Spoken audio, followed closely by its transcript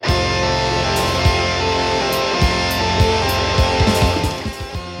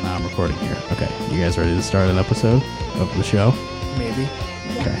guys ready to start an episode of the show? Maybe.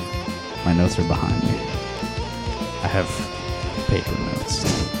 Okay. My notes are behind me. I have paper notes.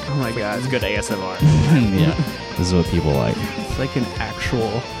 Oh my god. It's good ASMR. Yeah. This is what people like. It's like an actual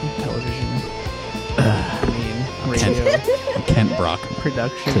television. Radio Kent Brock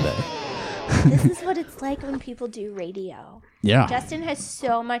production. today. This is what it's like when people do radio. Yeah. Justin has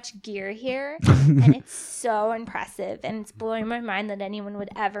so much gear here, and it's so impressive, and it's blowing my mind that anyone would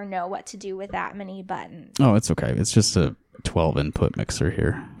ever know what to do with that many buttons. Oh, it's okay. It's just a 12 input mixer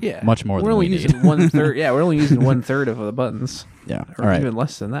here. Yeah. Much more we're than only we using need. 1/3. Yeah, we're only using 1/3 of the buttons. Yeah. Or All right. even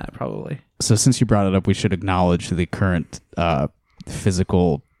less than that, probably. So since you brought it up, we should acknowledge the current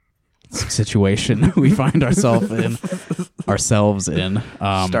physical situation we find ourselves in.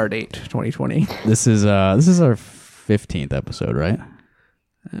 Stardate 2020. This is our 15th episode, right?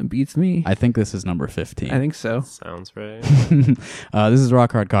 Beats me. I think this is number 15. I think so. Sounds right. This is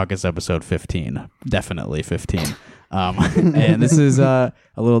Rock Hard Caucus episode 15. Definitely 15. And this is a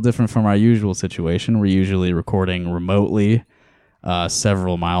little different from our usual situation. We're usually recording remotely,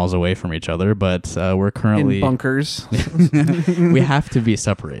 several miles away from each other, but we're currently In bunkers. we have to be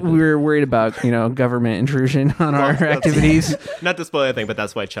separated. We're worried about, government intrusion on our activities. Not to spoil anything, but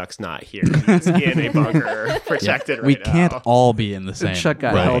that's why Chuck's not here. He's in a bunker, protected right We now. can't all be in the same. Chuck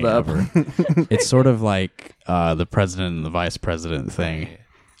got building held up. ever. It's sort of like the president and the vice president thing,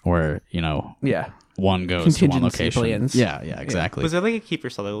 where Yeah. one goes to one Contingency location. plans. Yeah, exactly. Was there like a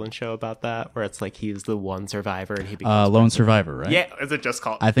Kiefer Sutherland show about that, where it's like he's the one survivor and he becomes Lone Survivor, right? Yeah, is it just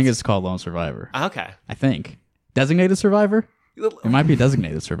called? I think it's called Lone Survivor. Okay. I think Designated Survivor. It might be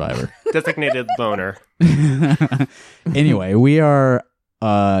Designated Survivor. Designated loner. Anyway, we are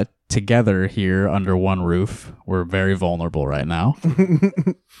together here under one roof. We're very vulnerable right now.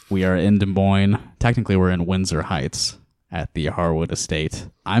 We are in Des Moines. Technically, we're in Windsor Heights at the Harwood Estate.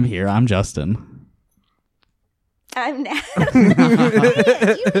 I'm here. I'm Justin. I'm Nat.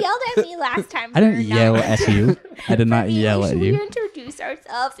 You yelled at me last time. I didn't yell at you. I did not yell at Should we you. introduce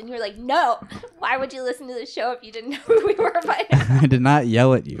ourselves? And you're like, no. Why would you listen to the show if you didn't know who we were by now? I did not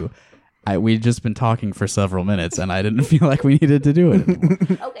yell at you. We'd just been talking for several minutes, and I didn't feel like we needed to do it anymore.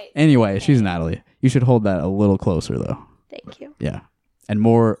 Okay. Anyway, she's Natalie. You should hold that a little closer, though. Thank you. Yeah. And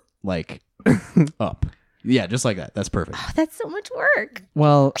more, like, up. Yeah, just like that. That's perfect. Oh, that's so much work.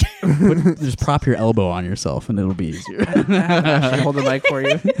 Well, just prop your elbow on yourself, and it'll be easier. Should I hold the mic for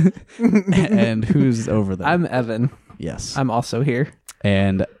you? And who's over there? I'm Evan. Yes. I'm also here.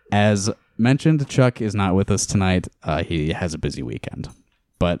 And as mentioned, Chuck is not with us tonight. He has a busy weekend.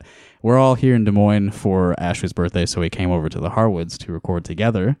 But we're all here in Des Moines for Ashley's birthday, so we came over to the Harwoods to record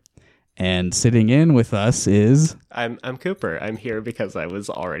together. And sitting in with us is... I'm Cooper. I'm here because I was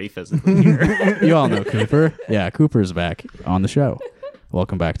already physically here. You all know Cooper. Yeah, Cooper's back on the show.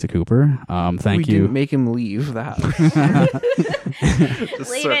 Welcome back to Cooper. Thank we you. didn't make him leave the house. Just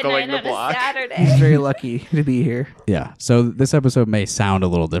Late at circling night the on a block. He's Saturday. very lucky to be here. Yeah. So this episode may sound a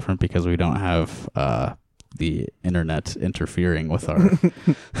little different because we don't have the internet interfering with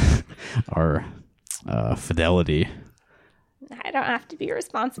our fidelity. I don't have to be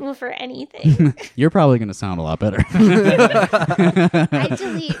responsible for anything. You're probably going to sound a lot better. I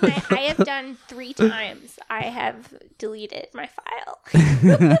have done 3 times. I have deleted my file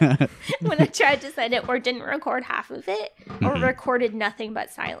when I tried to send it, or didn't record half of it, or recorded nothing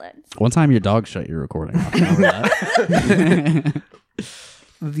but silence. One time your dog shut your recording off. Remember that?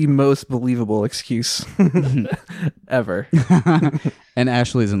 The most believable excuse ever. And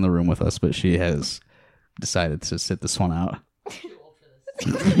Ashley's in the room with us, but she has decided to sit this one out.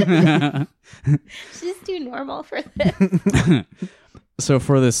 She's too normal for this. So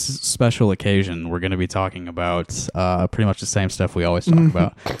for this special occasion, we're going to be talking about pretty much the same stuff we always talk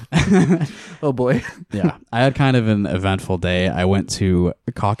about. Oh boy. Yeah. I had kind of an eventful day. I went to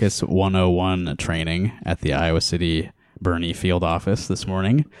Caucus 101 training at the Iowa City Bernie field office this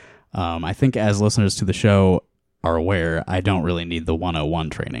morning. I think as listeners to the show are aware, I don't really need the 101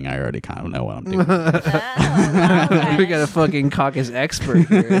 training. I already kind of know what I'm doing. We got a fucking caucus expert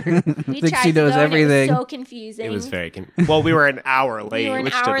here. We Thinks tried he to knows go, and everything. It was so confusing. It was very... Well, we were an hour late, We were an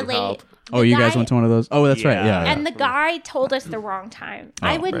which hour didn't late. help. Oh, The you guys guy- went to one of those? Oh, that's right. Yeah. Yeah. And the guy told us the wrong time.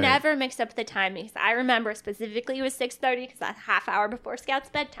 I would right. never mix up the timings. I remember specifically it was 6:30 because that's half hour before Scout's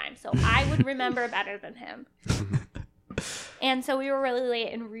bedtime. So I would remember better than him. And so we were really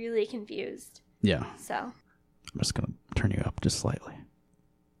late and really confused. Yeah. So I'm just going to turn you up just slightly.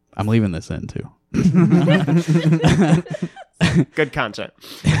 I'm leaving this in too. Good content.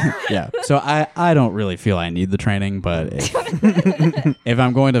 Yeah. So I don't really feel I need the training, but if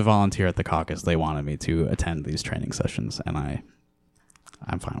I'm going to volunteer at the caucus, they wanted me to attend these training sessions, and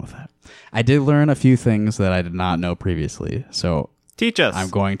I'm fine with that. I did learn a few things that I did not know previously, so Teach us. I'm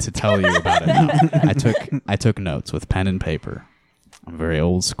going to tell you about it now. I took notes with pen and paper. I'm very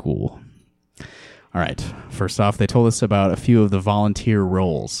old school. All right. First off, they told us about a few of the volunteer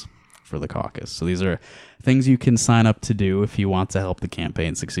roles for the caucus. So these are things you can sign up to do if you want to help the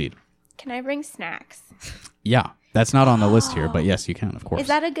campaign succeed. Can I bring snacks? Yeah, that's not on the list here, but yes, you can, of course. Is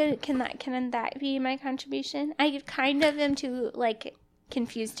that a good? Can that be my contribution? I kind of am too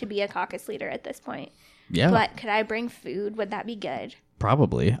confused to be a caucus leader at this point. Yeah, But could I bring food? Would that be good?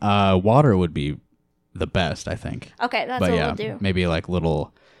 probably. Water would be the best, I think. Okay, that's But what yeah, we'll do. maybe like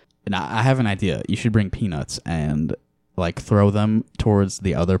little. Now, I have an idea. You should bring peanuts and like throw them towards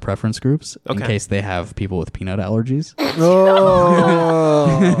the other preference groups in Okay. case they have people with peanut allergies.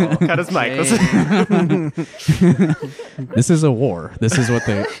 Oh. Cut his mic. This is a war. This is what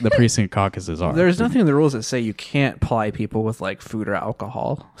the precinct caucuses are. There's nothing in the rules that say you can't ply people with like food or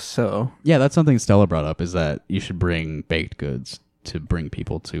alcohol. So Yeah, that's something Stella brought up, is that you should bring baked goods to bring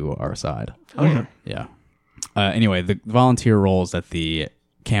people to our side. okay. Yeah. Anyway, the volunteer roles that the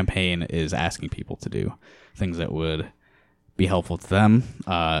campaign is asking people to do, things that would be helpful to them.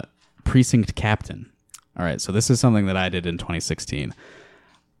 Precinct captain. All right, so this is something that I did in 2016.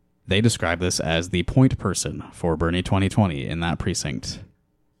 They describe this as the point person for Bernie 2020 in that precinct.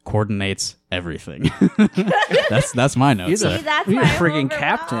 Coordinates everything. that's my notes. He's a, See, that's he's a why I'm friggin'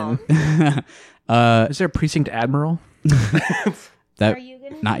 overwhelmed. captain. Is there a precinct admiral? That Are you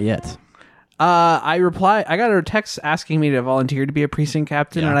gonna not do yet. that? I got a text asking me to volunteer to be a precinct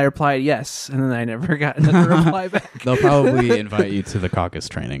captain, Yeah. and I replied yes, and then I never got another reply back. They'll probably invite you to the caucus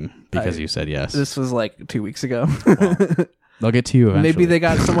training because you said yes. This was like 2 weeks ago. They'll get to you eventually. Maybe they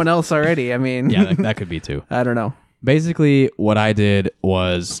got someone else already. I mean, Yeah, that could be too. I don't know. Basically, what I did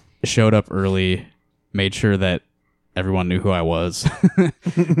was showed up early, made sure that everyone knew who I was,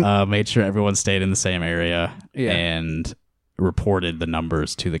 made sure everyone stayed in the same area, Yeah. and reported the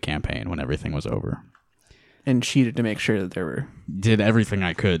numbers to the campaign when everything was over. And cheated to make sure that there were Did everything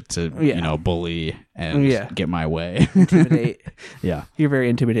I could to, Yeah. bully and Yeah. get my way. intimidate. Yeah. You're very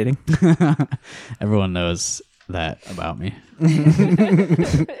intimidating. Everyone knows that about me.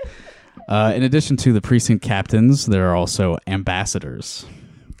 In addition to the precinct captains, there are also ambassadors.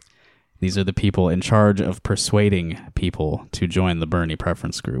 These are the people in charge of persuading people to join the Bernie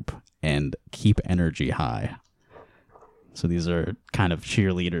preference group and keep energy high. So these are kind of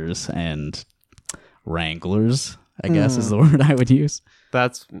cheerleaders and wranglers, I guess is the word I would use.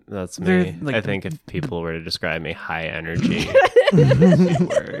 That's They're me. like I think if people were to describe me high energy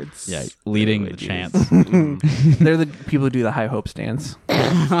words. Yeah, leading the would chants. They're the people who do the high hopes dance.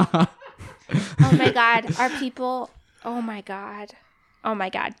 Oh my God. Are people... Oh my God. Oh my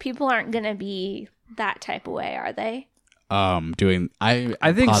God. People aren't going to be that type of way, are they? I think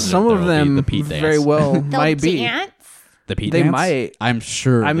positive some there of will be them the Pete dance. very well They'll might be. dance? The Pete They dance? might. I'm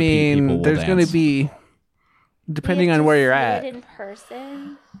sure. I the Pete people mean, will there's going to dance. be, We depending have on to where you're see at. it in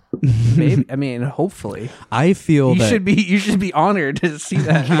person. Maybe, I mean, hopefully. I feel You that should be honored to see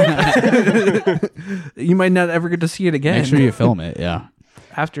that. You might not ever get to see it again. make sure you film it. Yeah.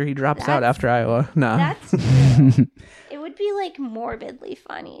 after he drops out That's- after Iowa. No. That's true. It would be like morbidly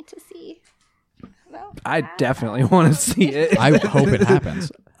funny to see. No. I definitely want to see it. I hope it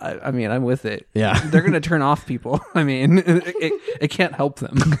happens. I mean, I'm with it. Yeah. They're going to turn off people. I mean, it can't help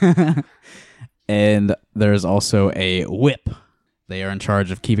them. And there's also a whip. They are in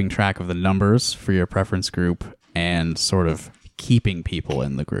charge of keeping track of the numbers for your preference group and sort of keeping people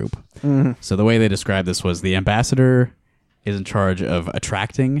in the group. So the way they described this was the ambassador is in charge of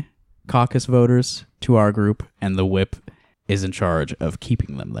attracting caucus voters to our group, and the whip is in charge of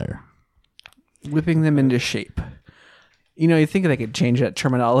keeping them there. Whipping them into shape. You know, you think they could change that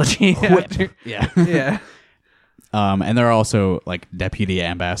terminology. after- Yeah. Yeah. And there are also like deputy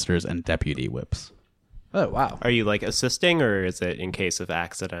ambassadors and deputy whips. Oh, wow. Are you like assisting, or is it in case of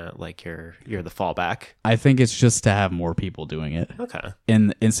accident, like you're the fallback? I think it's just to have more people doing it. Okay.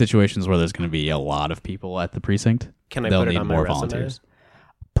 In situations where there's going to be a lot of people at the precinct, Can I they'll put it need on my more resume? volunteers.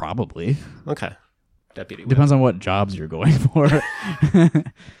 Probably. Okay. Deputy. Whip. Depends on what jobs you're going for.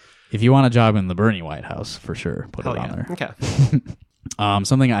 If you want a job in the Bernie White House, for sure, put Hell it on yeah. there. Okay.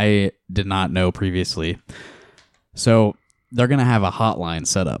 Something I did not know previously. So they're going to have a hotline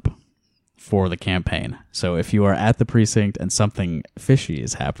set up for the campaign. So if you are at the precinct and something fishy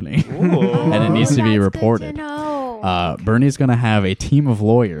is happening Ooh. and it needs to be That's good reported, to know. Bernie's going to have a team of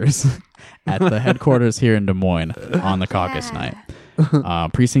lawyers at the headquarters here in Des Moines on the caucus night.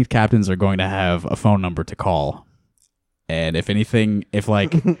 Precinct captains are going to have a phone number to call. And if anything, if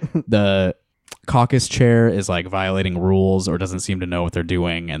like the caucus chair is like violating rules or doesn't seem to know what they're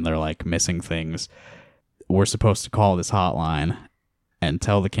doing and they're like missing things, we're supposed to call this hotline and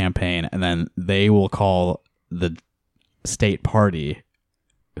tell the campaign, and then they will call the state party,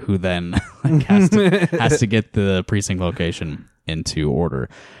 who then like, has to get the precinct location into order,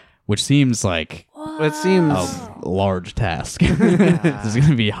 which seems like It seems a large task. There's going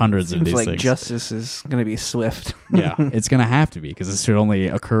to be hundreds of seems these like things. justice is going to be swift. Yeah, it's going to have to be because this should only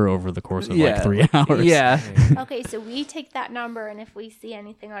occur over the course of like 3 hours. Yeah. Okay, so we take that number, and if we see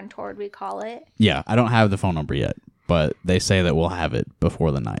anything untoward, we call it. Yeah, I don't have the phone number yet, but they say that we'll have it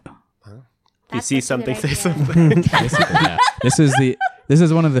before the night. If you see such a something, good say idea. something. Basically, yeah. This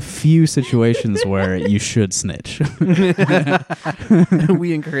is one of the few situations where you should snitch. We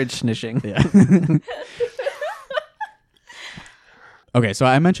encourage snitching. Yeah. Okay, so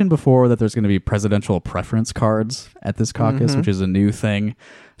I mentioned before that there's going to be presidential preference cards at this caucus, which is a new thing,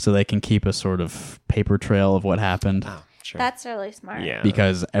 so they can keep a sort of paper trail of what happened. Oh, sure. That's really smart. Yeah.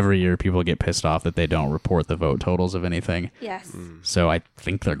 Because every year people get pissed off that they don't report the vote totals of anything. Yes. So I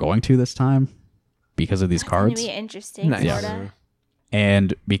think they're going to this time because of these It's going cards. to be interesting, Nice. sort Yeah. of.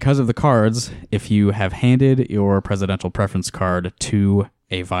 And because of the cards, if you have handed your presidential preference card to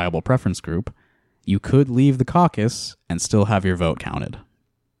a viable preference group, you could leave the caucus and still have your vote counted.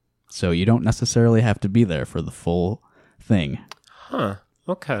 So you don't necessarily have to be there for the full thing Huh.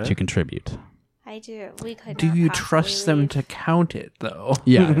 Okay. to contribute. I do. We could. Do not you possibly trust them leave. to count it, though?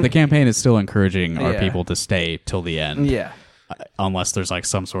 Yeah, the campaign is still encouraging our Yeah. people to stay till the end. Yeah. Unless there's like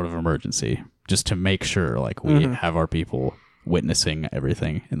some sort of emergency, just to make sure like we have our people witnessing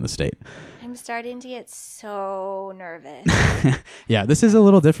everything in the state. I'm starting to get so nervous. Yeah, this is a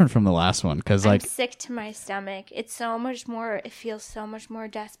little different from the last one because I'm like sick to my stomach. It's so much more. It feels so much more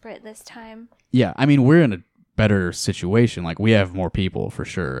desperate this time. yeah, I mean we're in a better situation. Like we have more people for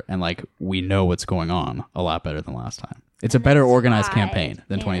sure, and like we know what's going on a lot better than last time. It's a better organized tied, campaign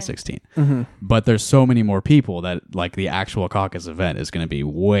than and- 2016. But there's so many more people that like the actual caucus event is going to be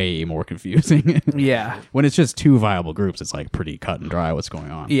way more confusing. Yeah. When it's just two viable groups, it's like pretty cut and dry what's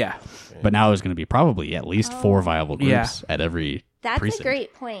going on. Yeah. But now there's going to be probably at least 4 viable groups at every That's precinct. a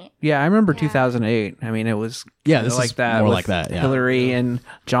great point. Yeah, I remember Yeah. 2008. I mean, it was Yeah, kinda this like is that. more with like that, yeah. Hillary and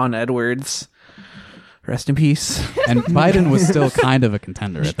John Edwards. Rest in peace. And Biden was still kind of a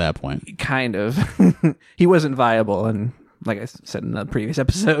contender at that point. Kind of. He wasn't viable, and like I said in the previous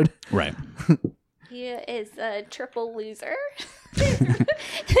episode. Right. He is a triple loser.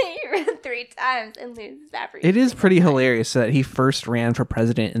 He ran 3 times and loses every. It is single pretty time. hilarious that he first ran for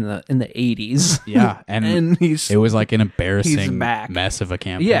president in the 80s. Yeah, and, And he's it was like an embarrassing back. mess of a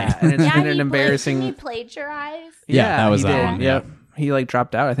campaign. yeah, and it's Yeah, been he an didn't embarrassing. he plagiarize? Yeah, that was he that did. one, Yep. He like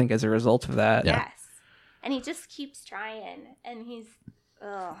dropped out, I think, as a result of that. Yeah. Yes. And he just keeps trying, and he's.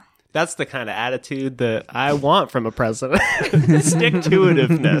 Ugh. That's the kind of attitude that I want from a president.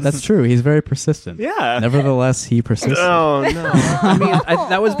 Stick-to-itiveness. That's true. He's very persistent. Yeah. Nevertheless, he persisted. Oh, no. I mean,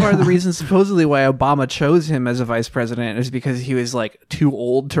 that was part of the reason supposedly why Obama chose him as a vice president is because he was like too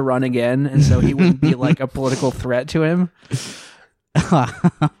old to run again, and so he wouldn't be like a political threat to him.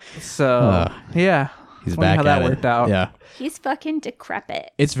 So yeah, He's funny back how that at it. worked out. Yeah. He's fucking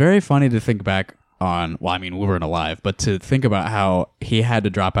decrepit. It's very funny to think back on, well, I mean, we weren't alive, but to think about how he had to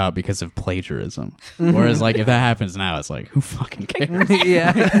drop out because of plagiarism. Whereas, like, if that happens now, it's like, who fucking cares?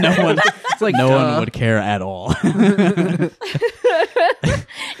 yeah. No one, It's like no duh. one would care at all. No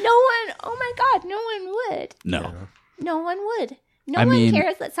one. Oh my god, no one would. No. No one would. No I one mean-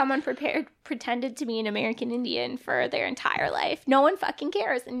 cares that someone pretended to be an American Indian for their entire life. No one fucking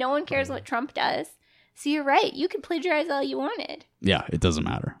cares, and no one cares what Trump does. So you're right. You could plagiarize all you wanted. Yeah, it doesn't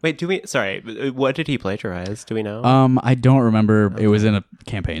matter. Wait, sorry, what did he plagiarize? Do we know? I don't remember. It was in a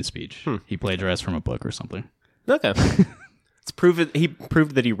campaign speech. He plagiarized from a book or something. Okay. It's he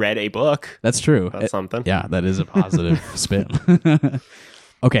proved that he read a book. That's true. That's something. Yeah, that is a positive spin.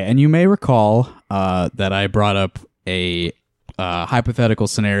 Okay, and you may recall that I brought up a hypothetical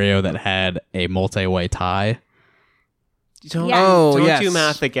scenario that had a multi-way tie. Don't, Yes. Oh, don't yes. do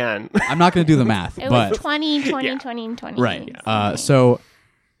math again. I'm not going to do the math, It but was 20, 20, Yeah. 20, 20. right. something. So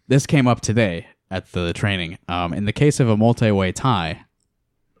this came up today at the training. In the case of a multi-way tie,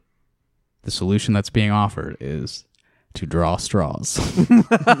 the solution that's being offered is to draw straws.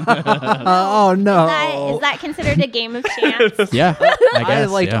 Oh no! Is that considered a game of chance? Yeah, I I guess.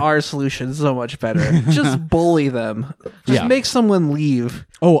 liked yeah. our solution so much better. Just bully them. Just Yeah. make someone leave.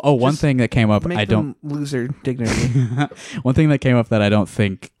 One just thing that came up, Make I don't. them lose their dignity. One thing that came up that I don't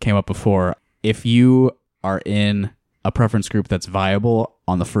think came up before, if you are in a preference group that's viable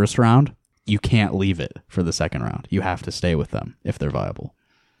on the first round, you can't leave it for the second round. You have to stay with them if they're viable.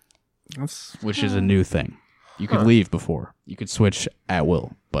 which is a new thing. You could leave before. You could switch at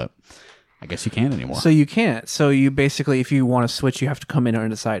will, but I guess you can't anymore. So you can't. So you basically, if you want to switch, you have to come in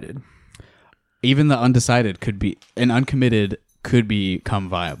undecided. Even the undecided could be, and uncommitted could become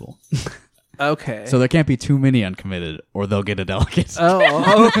viable. Okay. So there can't be too many uncommitted, or they'll get a delegate.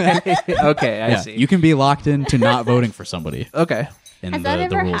 Oh, okay. Okay, I see. You can be locked into not voting for somebody. Okay. In Has the, that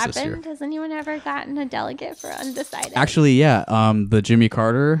the ever rules this year. happened? Has anyone ever gotten a delegate for undecided? Actually, yeah. The Jimmy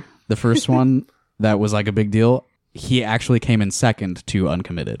Carter, the first one that was like a big deal, he actually came in second to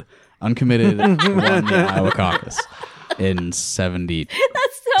uncommitted. Uncommitted won the Iowa caucus in 70.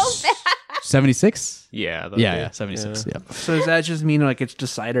 That's so bad. 76? Yeah. Yeah, 76. Yeah. So does that just mean like it's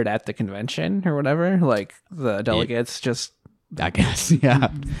decided at the convention or whatever? Like the delegates just I guess, yeah.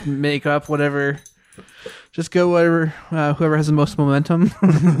 make up whatever, just go whatever, whoever has the most momentum.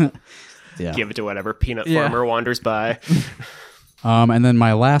 Yeah. Give it to whatever peanut Yeah. farmer wanders by. And then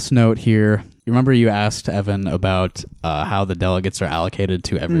my last note here, you remember you asked Evan about how the delegates are allocated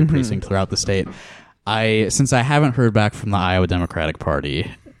to every precinct throughout the state. Since I haven't heard back from the Iowa Democratic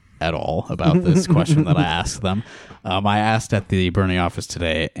Party at all about this question that I asked them, I asked at the Bernie office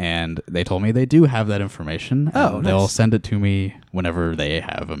today, and they told me they do have that information. Oh, and they'll nice. send it to me whenever they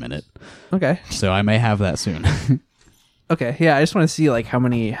have a minute. Okay. So I may have that soon. Okay. Yeah, I just want to see like how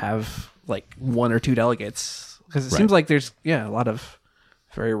many have like one or two delegates, because it Right. seems like there's a lot of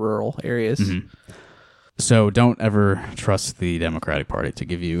very rural areas. So don't ever trust the Democratic Party to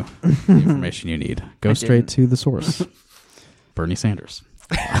give you the information you need. Go straight to the source. Bernie Sanders.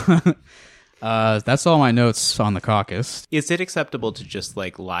 That's all my notes on the caucus. Is it acceptable to just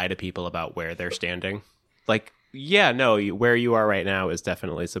like lie to people about where they're standing? Like, yeah, no, where you are right now is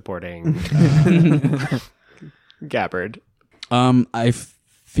definitely supporting Gabbard. I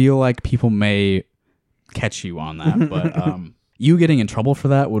feel like people may catch you on that, but you getting in trouble for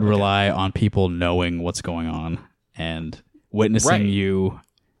that would rely on people knowing what's going on and witnessing Right. you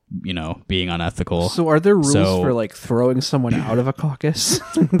being unethical. So are there rules So- for like throwing someone out of a caucus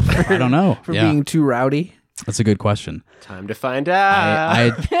I don't know. for Yeah, being too rowdy? that's a good question. Time to find out.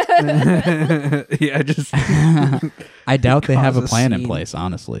 I Yeah, just I doubt they have a Cause a plan in scene. place,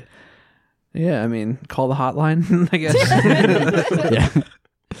 honestly. yeah. I mean, call the hotline, I guess. Yeah.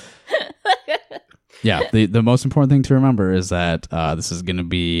 Yeah, the most important thing to remember is that this is going to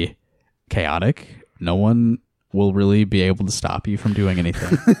be chaotic. No one will really be able to stop you from doing anything.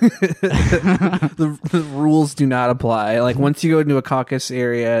 the rules do not apply. Like once you go into a caucus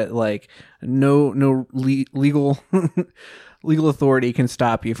area, like no legal legal authority can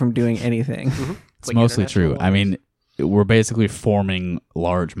stop you from doing anything. It's Like mostly international true. I mean, we're basically forming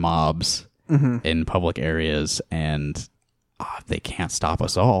large mobs in public areas, and they can't stop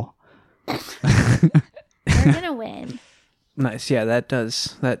us all. We're gonna win. Nice. Yeah, that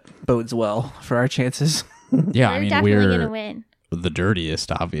bodes well for our chances. Yeah, We're I mean, definitely we're gonna win. the dirtiest,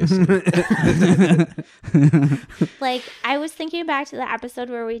 obviously. Like, I was thinking back to the episode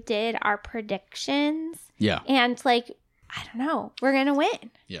where we did our predictions, Yeah. and like, I don't know, we're gonna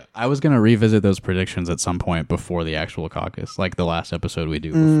win. Yeah, I was gonna revisit those predictions at some point before the actual caucus, like the last episode we do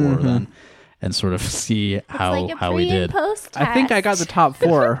before then, and sort of see It's how like a how we pre and did. post I think I got the top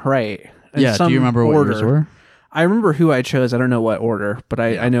 4 right. In Yeah, do some you remember what yours were? I remember who I chose. I don't know what order, but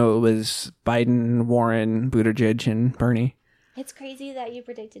I know it was Biden, Warren, Buttigieg, and Bernie. It's crazy that you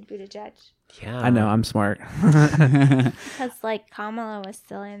predicted Buttigieg yeah. I know, I'm smart. because like Kamala was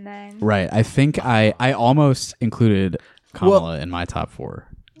still in then. Right. I think I almost included Kamala in my top 4.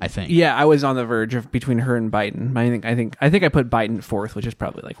 I think. Yeah, I was on the verge of between her and Biden. I think I put Biden 4th, which is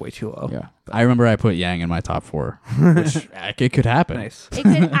probably like way too low. Yeah. I remember I put Yang in my top 4, which it could happen. Nice. It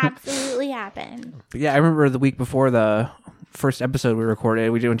could absolutely happen. But yeah, I remember the week before the first episode we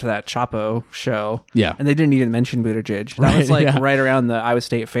recorded, we went to that Chapo show. Yeah. And they didn't even mention Buttigieg. That Right, was like yeah. right around the Iowa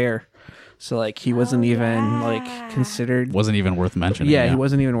State Fair. So like he wasn't even yeah. like considered. Wasn't even worth mentioning. Yeah, he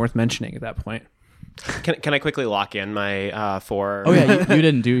wasn't even worth mentioning at that point. Can I quickly lock in my 4? Oh yeah, you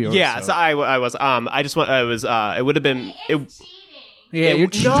didn't do yours. Yeah, so I was it would have been it, Yeah, you're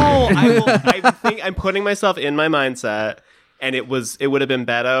cheating. no, I'm putting myself in my mindset, and it would have been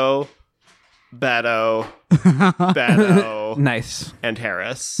Beto, Nice. and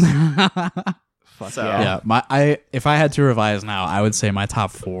Harris. Fuck So- yeah. Yeah, if I had to revise now, I would say my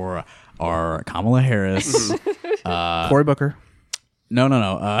top 4 are Kamala Harris. Cory Booker. No. Hold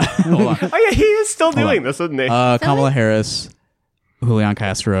on. Oh yeah, he is still doing on. this, isn't he? Kamala Harris, Julian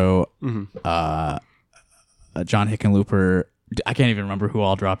Castro, John Hickenlooper. I can't even remember who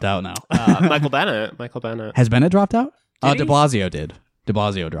all dropped out now. Michael Bennett. Has Has Bennett dropped out? Did he? De Blasio did. De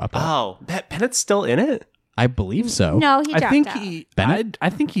Blasio dropped out. Oh, Bennett's still in it. I believe so. No, he dropped I think out. Bennett? I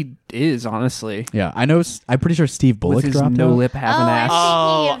think he is, honestly. Yeah, I know. I'm pretty sure Steve Bullock With his dropped no out. lip having ass.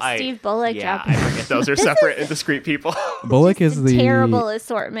 Oh, I'm thinking of Steve Bullock Yeah, dropping I forget those are separate and discrete people. Bullock is the terrible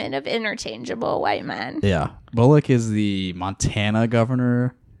assortment of interchangeable white men. Yeah, Bullock is the Montana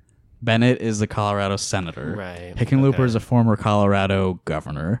governor. Bennett is the Colorado senator. Right, Hickenlooper okay. is a former Colorado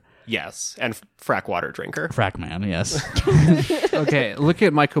governor. Yes, and frack water drinker. Frack man, yes. Okay, look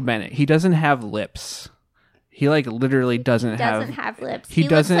at Michael Bennett. He doesn't have lips. He like literally doesn't Doesn't have lips. He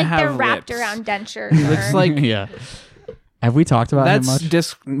looks doesn't like they're have wrapped lips. around dentures. He looks like yeah. Have we talked about him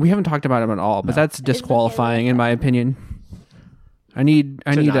that's much? we haven't talked about him at all, but that's disqualifying in my opinion. I need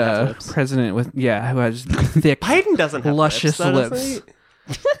not have a lips. president with who has thick Biden doesn't have luscious lips. lips.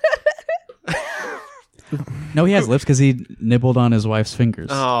 No, he has lips because he nibbled on his wife's fingers.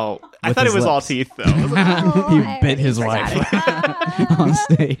 Oh, I With thought it his was all lips. teeth though. Oh, He I bit his already wife. forgot On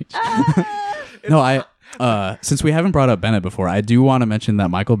stage. No, since we haven't brought up Bennett before, I do want to mention that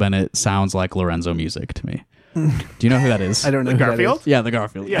Michael Bennett sounds like Lorenzo Music to me. Do you know who that is? I don't know who Garfield? that is. Yeah, the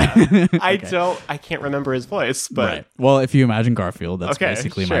Garfield. Yeah, I can't remember his voice, but Right. Well, if you imagine Garfield, that's Okay,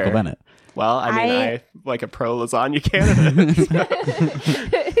 basically sure. Michael Bennett. well, I mean, I- I like a pro lasagna candidate.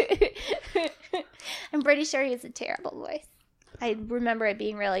 it. I'm pretty sure he has a terrible voice. I remember it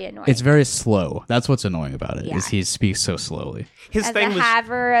being really annoying. It's very slow. That's what's annoying about it. Yeah. Is he speaks so slowly. His As thing a was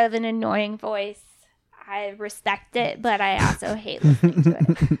haver of an annoying voice, I respect it, but I also hate listening to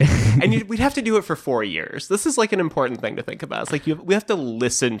it. and we'd have to do it for 4 years. This is like an important thing to think about. It's like we have to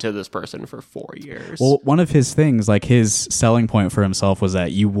listen to this person for 4 years. Well, one of his things, like his selling point for himself, was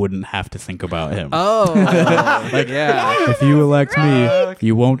that you wouldn't have to think about him. Oh, like yeah. If you elect me,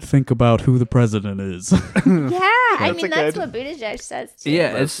 you won't think about who the president is. Yeah, I mean, a that's good- what Buttigieg says too.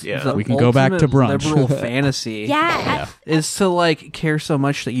 Yeah, it's Yeah. the We can go back to ultimate brunch. Liberal fantasy. Yeah, is to like care so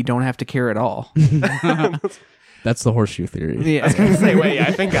much that you don't have to care at all. That's the horseshoe theory. Yeah. Say, wait,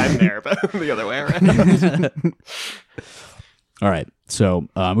 I think I'm there, but the other way around. All right. So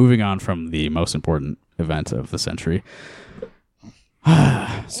moving on from the most important event of the century.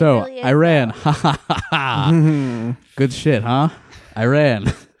 So really is, Iran. Ha ha ha ha. Good shit, huh? Iran.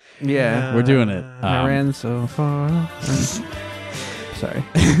 Yeah. We're doing it. I ran so far. Sorry.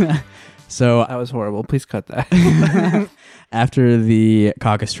 So That was horrible. Please cut that. after the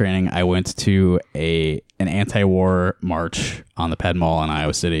caucus training, I went to an anti-war march on the Ped Mall in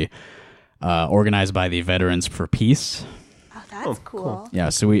Iowa City, organized by the Veterans for Peace. oh, that's cool. Yeah,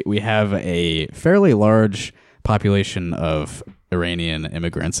 so we have a fairly large population of Iranian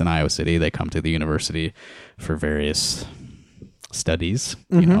immigrants in Iowa City. They come to the university for various studies.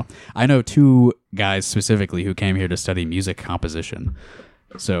 You know, I know 2 guys specifically who came here to study music composition.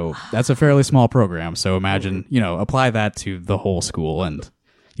 So that's a fairly small program. So imagine, apply that to the whole school, and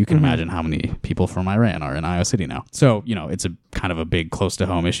you can imagine how many people from Iran are in Iowa City now. So, it's a kind of a big close to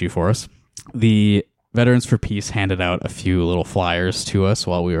home issue for us. The Veterans for Peace handed out a few little flyers to us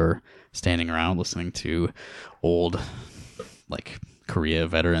while we were standing around listening to old, like, Korea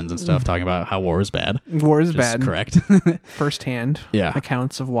veterans and stuff talking about how war is bad. War is Which bad. Correct. Firsthand Yeah.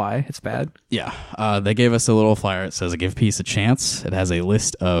 accounts of why it's bad. Yeah. They gave us a little flyer. It says, "Give peace a chance." It has a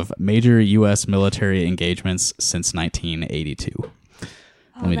list of major U.S. military engagements since 1982. Oh,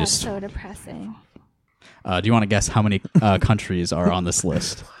 Let me that's just- so depressing. Do you want to guess how many countries are on this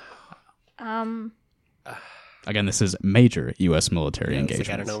list? Again, this is major U.S. military It's like,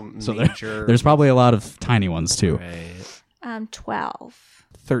 engagements. I don't know, So major... there's probably a lot of tiny ones too. Right. 12.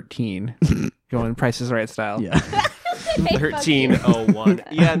 13. Going Price is Right style. Yeah. 1301.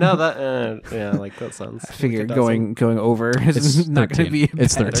 Yeah, no, that like that sounds. I figured like a going over is It's not going to 13. be.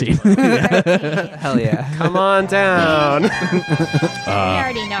 It's 13. Hell yeah. Come on down. We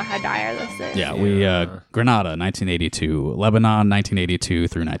already know how dire this is. Yeah, we Grenada 1982, Lebanon 1982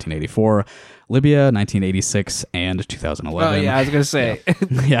 through 1984, Libya 1986 and 2011. Oh yeah, I was going to say.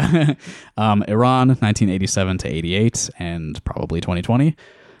 Yeah. Iran 1987 to 88 and probably 2020.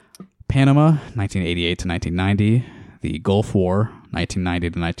 Panama 1988 to 1990. The Gulf War 1990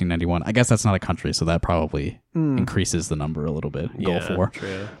 to 1991. I guess that's not a country, so that probably increases the number a little bit. Gulf War.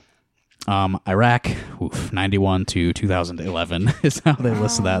 True. Iraq 91 to 2011 is how they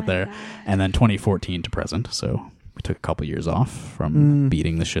listed that there. And then 2014 to present. So we took a couple years off from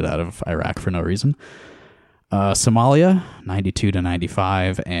beating the shit out of Iraq for no reason. Somalia 92 to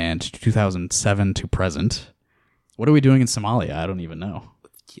 95 and 2007 to present. What are we doing in Somalia? I don't even know.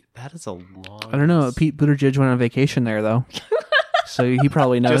 That is a long. I don't know. Pete Buttigieg went on vacation there, though. so he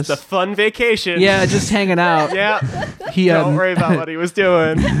probably knows. Just a fun vacation. Yeah, just hanging out. Yeah. He Don't worry about what he was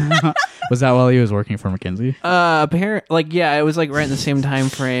doing. Was that while he was working for McKinsey? It was like right in the same time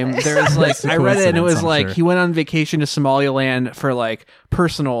frame. There was like, It's a I read it and it was coincidence, I'm like sure. he went on vacation to Somaliland for like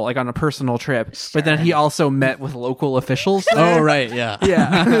personal, like on a personal trip, but then he also met with local officials there. Oh, right, yeah.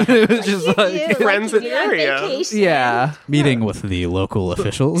 Yeah. It was just You like, do, friends like, in the you're on area. vacation. yeah. Meeting with the local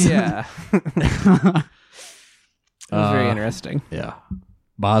officials. Yeah. It was very interesting. Yeah.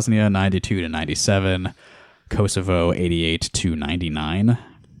 Bosnia 92 to 97, Kosovo 88 to 99,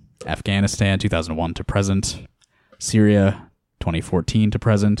 Afghanistan 2001 to present, Syria 2014 to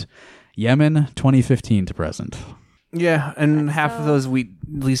present, Yemen 2015 to present. Yeah, and half of so- those we,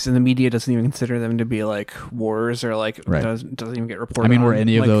 at least in the media, doesn't even consider them to be like wars or like Right. doesn't even get reported. I mean, were on,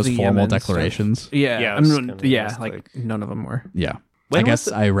 any of like, those the formal Yemen stuff. declarations? Yeah, Yeah, I I was mean, gonna yeah, ask, like none of them were. Yeah. When I was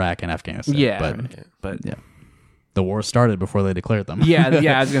guess Iraq and Afghanistan. Yeah, But yeah. The war started before they declared them. yeah.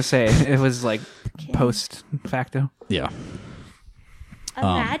 I was gonna say it was like Okay. post facto. Yeah.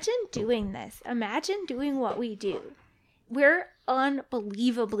 Imagine doing this. Imagine doing what we do. We're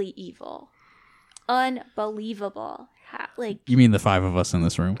unbelievably evil. Unbelievable. Like, You mean the five of us in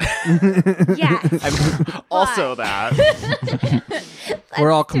this room? yes. Also that.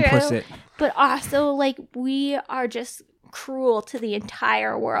 We're all true. complicit. But also, like, we are just cruel to the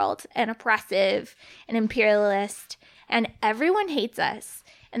entire world and oppressive and imperialist, and everyone hates us.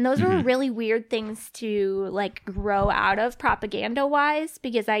 And those were really weird things to, like, grow out of propaganda-wise,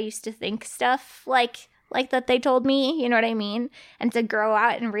 because I used to think stuff like that they told me, you know what I mean? And to grow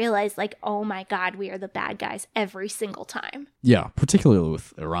out and realize, like, oh my God, we are the bad guys every single time. Yeah, particularly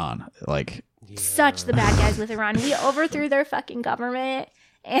with Iran. Like, Such the bad guys with Iran. We overthrew their fucking government,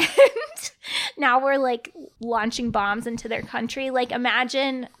 and now we're like launching bombs into their country. Like,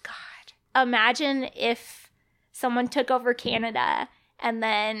 imagine if someone took over Canada and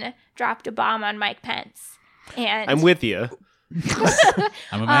then dropped a bomb on Mike Pence. And I'm with you.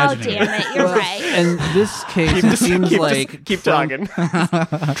 I'm oh imagining damn it, you're right. In this case, it seems like keep Trump,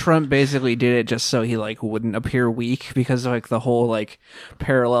 talking. Trump basically did it just so he like wouldn't appear weak, because of like the whole like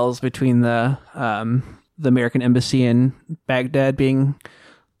parallels between the American embassy in Baghdad being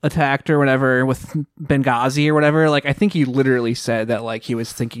attacked or whatever with Benghazi or whatever. Like, I think he literally said that like he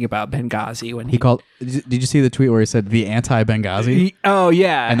was thinking about Benghazi when he called. Did you see the tweet where he said the anti-Benghazi? oh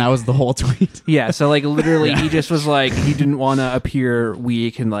yeah, And that was the whole tweet. yeah. So like literally, he just was like he didn't want to appear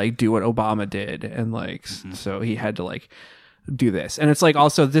weak and like do what Obama did, and like so he had to like do this. And it's like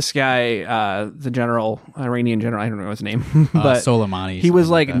also this guy, the general, Iranian general, I don't know his name, but Soleimani. he was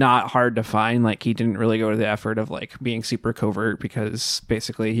something like that. not hard to find. Like, he didn't really go to the effort of like being super covert, because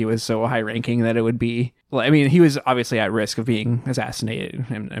basically he was so high ranking that it would be, well, I mean, he was obviously at risk of being assassinated.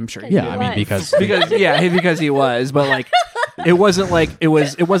 I'm sure. Yeah, He I mean was. because he was, but like it wasn't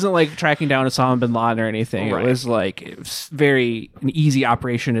like tracking down Osama bin Laden or anything. Right. It was like it was an easy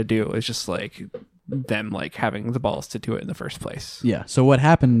operation to do. It was just like them like having the balls to do it in the first place. Yeah. So what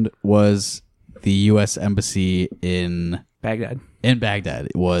happened was the U.S. embassy in Baghdad. Baghdad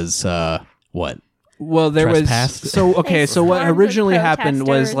was what? Well, there Trespassed? was so okay. They So what stormed originally with happened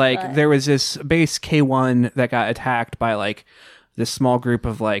was protesters, like but- there was this base K1 that got attacked by like this small group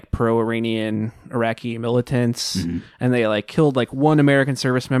of like pro-Iranian Iraqi militants, and they like killed like one American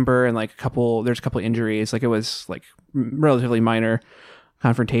service member and like there's a couple injuries. Like, it was like relatively minor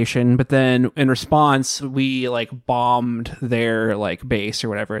confrontation, but then in response we like bombed their like base or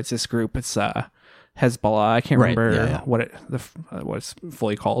whatever. It's this group. It's Hezbollah. I can't Right, remember yeah. what it's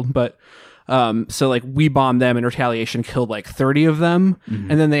fully called, but so like we bombed them in retaliation, killed like 30 of them,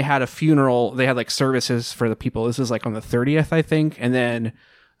 and then they had a funeral. They had like services for the people. This is like on the 30th, I think, and then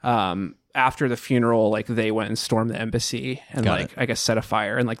after the funeral, like they went and stormed the embassy and Got like it. I guess set a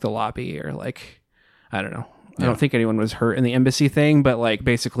fire in like the lobby, or like I don't know. I don't think anyone was hurt in the embassy thing, but like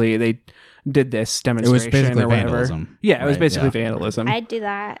basically they did this demonstration basically or whatever. vandalism, Yeah, it was right? basically Yeah. vandalism. I'd do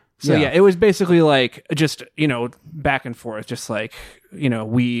that. So Yeah. yeah, it was basically like just, back and forth, just like,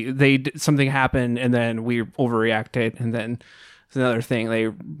 something happened and then we overreacted, and then it's another thing they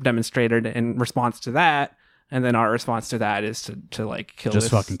demonstrated in response to that, and then our response to that is to like kill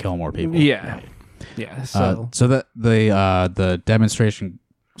Just this. fucking kill more people. Yeah. So So the demonstration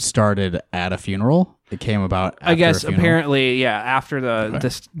started at a funeral. It came about. I after guess a funeral. apparently, after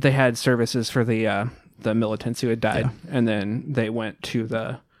they had services for the militants who had died, and then they went to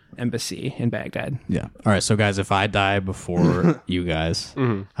the embassy in Baghdad. Yeah. All right. So guys, if I die before you guys,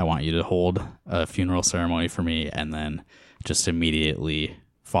 I want you to hold a funeral ceremony for me, and then just immediately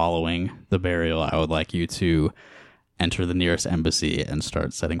following the burial, I would like you to enter the nearest embassy and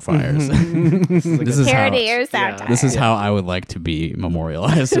start setting fires. This is how, Parody or satire. this is how I would like to be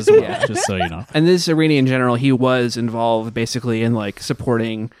memorialized as well, just so you know. And this Iranian general, he was involved basically in like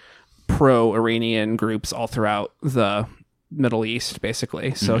supporting pro-Iranian groups all throughout the Middle East,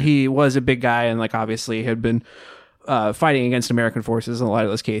 basically. So he was a big guy and like obviously had been fighting against American forces in a lot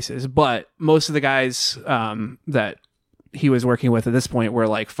of those cases. But most of the guys that he was working with at this point were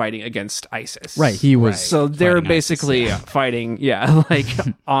like fighting against ISIS. Right, he was. So they're fighting basically ISIS. fighting, like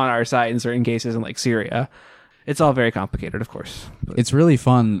on our side in certain cases in like Syria. It's all very complicated, of course. But It's really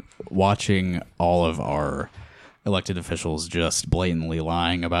fun watching all of our elected officials just blatantly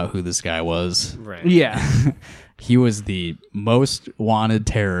lying about who this guy was. Right. yeah. He was the most wanted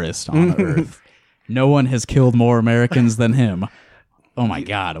terrorist on earth. No one has killed more Americans than him. Oh my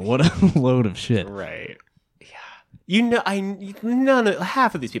God, what a load of shit. Right.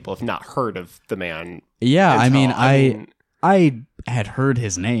 Half of these people have not heard of the man. Yeah, I mean, until- I had heard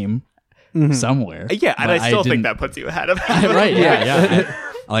his name somewhere. Yeah, and but I still think didn't- that puts you ahead of right, yeah.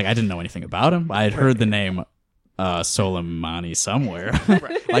 I didn't know anything about him. I had heard the name Soleimani somewhere.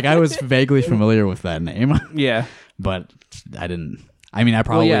 Like, I was vaguely familiar with that name, Yeah. but I didn't. I mean, I Well,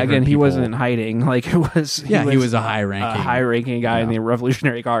 probably yeah, heard again, he people- wasn't hiding. Like, he was a high-ranking guy in the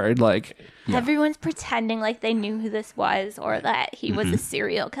Revolutionary Guard. Like, Everyone's pretending like they knew who this was or that he was a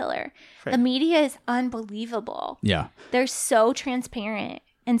serial killer. The media is unbelievable. Yeah. They're so transparent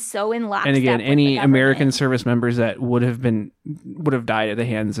and so in lockstep. and again, with any the American government. service members that would have died at the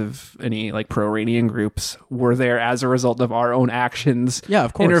hands of any like pro-Iranian groups were there as a result of our own actions. Yeah,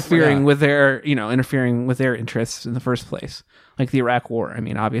 of course. interfering Yeah. with their interests in the first place. Like the Iraq War. I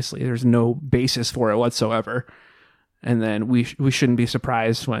mean, obviously, there's no basis for it whatsoever. And then we shouldn't be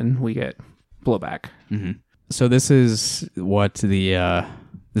surprised when we get blowback. So this is what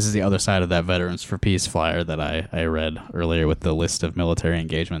this is the other side of that Veterans for Peace flyer that I read earlier with the list of military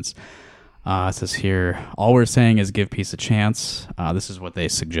engagements. It says here, all we're saying is give peace a chance. This is what they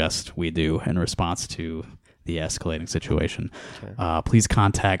suggest we do in response to the escalating situation. Please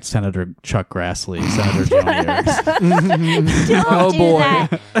contact Senator Chuck Grassley, Senator Joni Ernst. Don't Oh, do boy.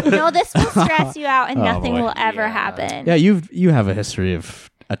 that. No, this will stress you out and Oh, nothing boy. will ever happen. Yeah, you have a history of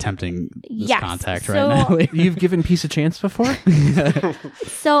attempting this Yes, contact so- right now. You've given peace a chance before?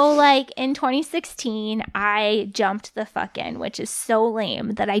 So, like, in 2016, I jumped the fuck in, which is so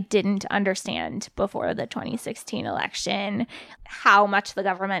lame that I didn't understand before the 2016 election how much the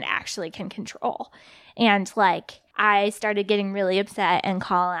government actually can control. And, like, I started getting really upset and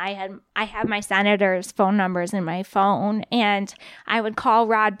calling. I had my senator's phone numbers in my phone, and I would call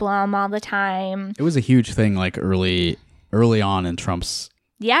Rod Blum all the time. It was a huge thing, like early on in Trump's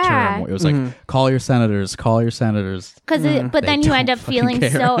Yeah. term. It was like, call your senators. But They then you end don't up feeling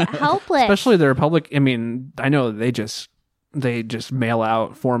fucking so care. helpless. Especially the Republic. I mean, I know they just mail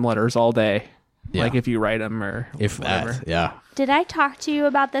out form letters all day. Yeah. Like if you write them or If whatever. that, yeah. Did I talk to you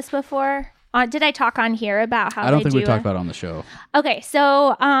about this before? Did I talk on here about how I don't they think do we talked it? about it on the show. Okay,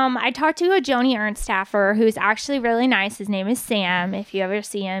 so I talked to a Joni Ernst staffer who's actually really nice. His name is Sam. If you ever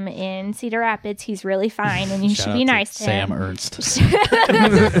see him in Cedar Rapids, he's really fine, and you Shout should out be to nice to Sam him. Ernst.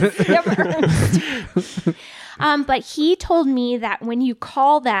 Sam Ernst. But he told me that when you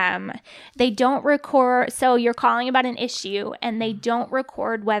call them, they don't record. So you're calling about an issue, and they don't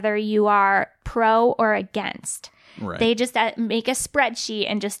record whether you are pro or against. Right. They just make a spreadsheet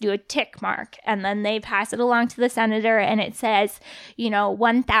and just do a tick mark. And then they pass it along to the senator and it says,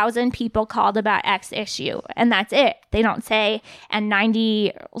 1,000 people called about X issue. And that's it. They don't say, and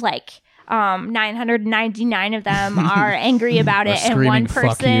 999 of them are angry about Or it. And one screaming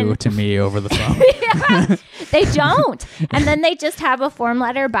 "fuck you" person, to me over the phone. they don't. And then they just have a form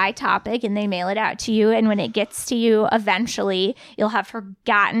letter by topic and they mail it out to you. And when it gets to you, eventually you'll have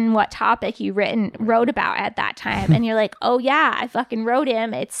forgotten what topic you wrote about at that time. And you're like, oh yeah, I fucking wrote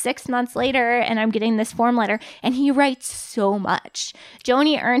him. It's 6 months later and I'm getting this form letter. And he writes so much.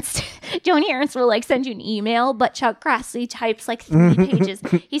 Joni Ernst will like send you an email, but Chuck Grassley types like 3 pages.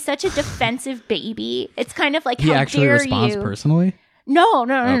 He's such a defensive baby. It's kind of like, He how actually dare responds you? personally. No,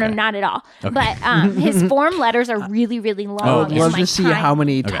 Okay. not at all. But his form letters are really, really long. and, Love like, to see how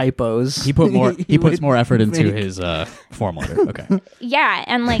many typos He puts would more effort into make. his form letter. Okay. Yeah,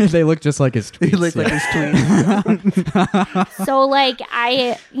 and like They look just like his tweets. He looked yeah. like his tweet. so, like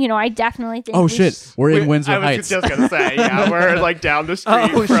I definitely think. Oh we shit, we're in Windsor I was Heights. just gonna say, yeah, we're like down the street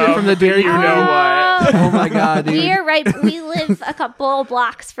Oh, shit, from the Dairy you Queen. know what. Oh my god, dude. We are right. We live a couple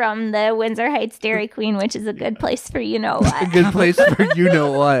blocks from the Windsor Heights Dairy Queen, which is a good place for A what. good place for you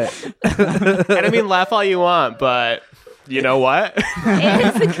know what. And I mean, laugh all you want, but you know what?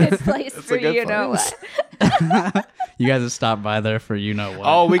 It is a good place for a good what. You guys have stopped by there for you know what.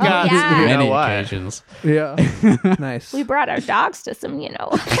 Oh, we got yeah. you many know what? occasions. Yeah. Nice. We brought our dogs to some,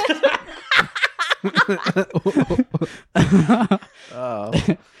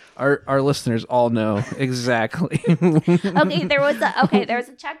 Our listeners all know exactly. Okay, there was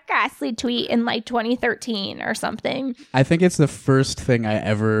a Chuck Grassley tweet in like 2013 or something. I think it's the first thing I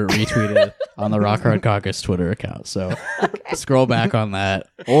ever retweeted on the Rock Hard Caucus Twitter account. So scroll back on that,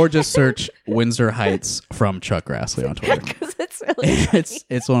 or just search Windsor Heights from Chuck Grassley on Twitter. Because it's really funny.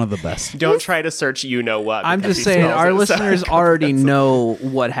 It's one of the best. Don't try to search you know what. I'm because just he saying, spells our it listeners already know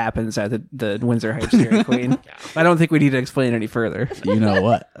what happens at the Windsor Heights Dairy Queen. I don't think we need to explain any further. You know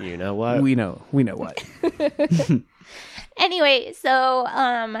what? You know what? We know what. Anyway, so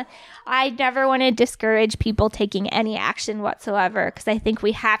I never want to discourage people taking any action whatsoever, because I think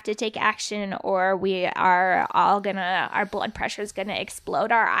we have to take action or we are all our blood pressure is gonna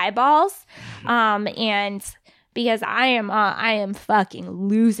explode our eyeballs. And because I am fucking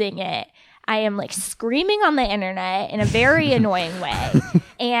losing it. I am like screaming on the internet in a very annoying way.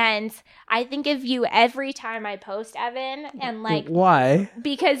 And I think of you every time I post, Evan, and like Why?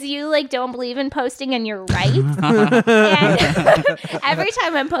 because you like don't believe in posting and you're right. And every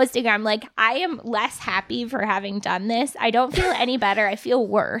time I'm posting, I'm like, I am less happy for having done this. I don't feel any better. I feel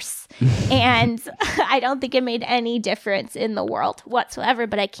worse. And I don't think it made any difference in the world whatsoever,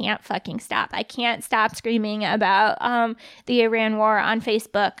 but I can't fucking stop. I can't stop screaming about the Iran war on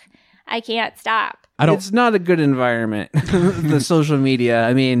Facebook. I can't stop. It's not a good environment. The social media.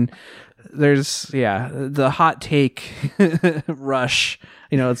 I mean, there's the hot take rush.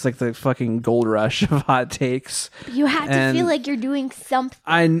 It's like the fucking gold rush of hot takes. You have to feel like you're doing something.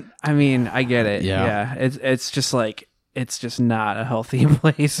 I mean, I get it. Yeah. It's just like it's just not a healthy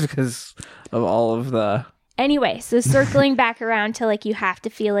place because of all of the. Anyway, so circling back around to like you have to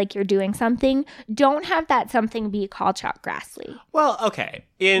feel like you're doing something. Don't have that something be called Chuck Grassley. Well, okay.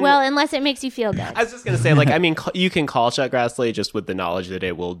 Unless it makes you feel good. I was just going to say, like, I mean, you can call Chuck Grassley just with the knowledge that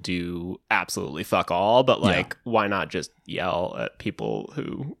it will do absolutely fuck all, but, like, why not just yell at people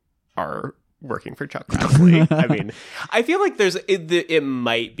who are working for Chuck Grassley? I mean, I feel like it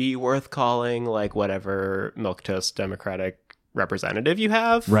might be worth calling, like, whatever milquetoast Democratic representative you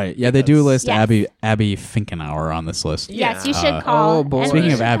have. Right. Yeah, they do list Yes. Abby Finkenauer on this list. Yes, you should call. Oh, boy. and Speaking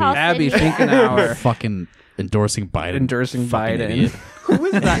we of should Abby. call Abby Cindy. Finkenauer. Fucking endorsing Biden. Endorsing Fucking Biden. idiot. Who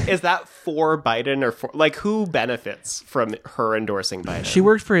is that? Is that for Biden or for, like, who benefits from her endorsing Biden? She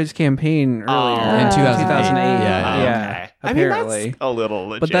worked for his campaign earlier In 2008. 2008. Yeah. Okay. I mean, Apparently. that's a little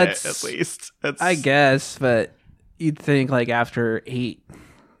legit, But that's- at least. That's, I guess, but you'd think like after 8,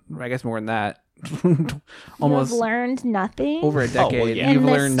 I guess more than that, almost You've learned nothing over a decade, well, yeah. you've in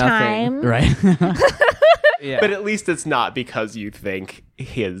this learned nothing. time. Right. Yeah. But at least it's not because you think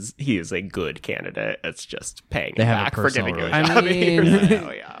he is a good candidate. It's just paying They him have a back for personal giving you a relationship. job.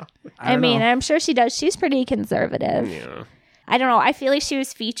 I mean- Yeah. I mean, know. I'm sure she does. She's pretty conservative. Yeah. I don't know. I feel like she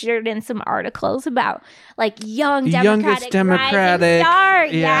was featured in some articles about like young Youngest Democratic Democratic. rising star.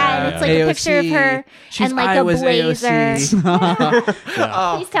 Yeah. And it's like a picture of her She's and like Iowa's a blazer.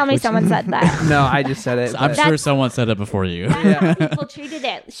 AOC. Please tell me someone said that. No, I just said it. I'm but- sure someone said it before you. That's how people treated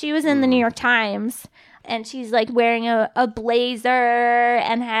it. She was in the New York Times, and she's like wearing a blazer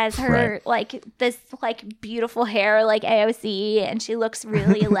and has her Right. like this like beautiful hair like AOC, and she looks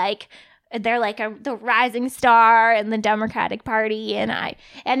really like they're like the rising star in the Democratic Party, and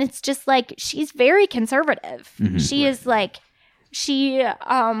it's just like she's very conservative. She is like. She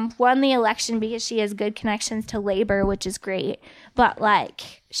won the election because she has good connections to labor, which is great. But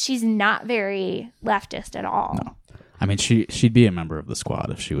like, she's not very leftist at all. No. I mean, she'd be a member of the squad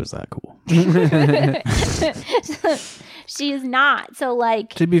if she was that cool. She is not. So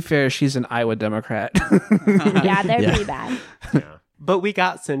like, To be fair, she's an Iowa Democrat. yeah, they're Yeah. pretty bad. Yeah. But we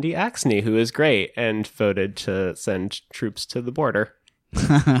got Cindy Axne, who is great and voted to send troops to the border.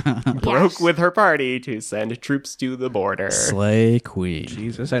 Broke with her party to send troops to the border. Slay Queen.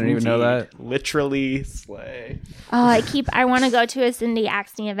 Jesus, I didn't even know that. Literally slay. Oh, I want to go to a Cindy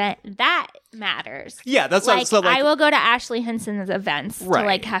Axne event. That matters. Yeah, that's Like, what. So like, I will go to Ashley Henson's events to Right.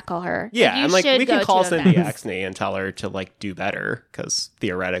 like heckle her. yeah, you and like should we can go call to Cindy events. Axne and tell her to like do better because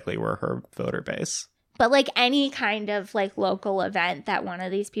theoretically we're her voter base. But like any kind of like local event that one of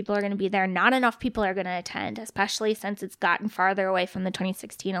these people are going to be there, not enough people are going to attend, especially since it's gotten farther away from the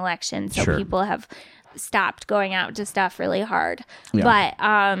 2016 election. So Sure. people have stopped going out to stuff really hard. Yeah.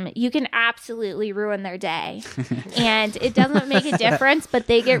 But you can absolutely ruin their day. And it doesn't make a difference, but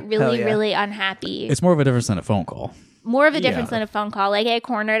they get really, yeah. really unhappy. It's more of a difference than a phone call. more of a difference than a phone call. Like I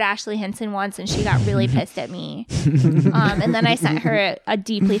cornered Ashley Hinson once and she got really pissed at me. And then I sent her a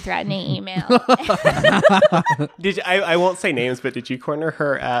deeply threatening email. I won't say names, but did you corner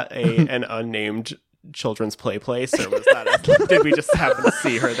her at an unnamed children's play place, or was that did we just happen to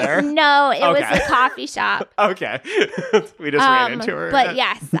see her there? No, it was a coffee shop. Okay. We just ran into her. But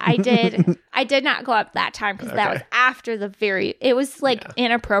yes, I did not go up that time because that was after it was like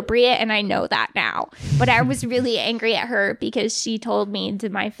inappropriate, and I know that now. But I was really angry at her because she told me to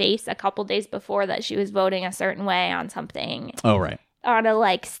my face a couple days before that she was voting a certain way on something. Oh, right. On a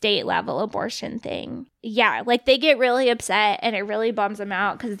like state level abortion thing. Yeah, like they get really upset and it really bums them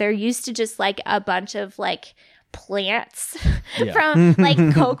out because they're used to just like a bunch of like plants from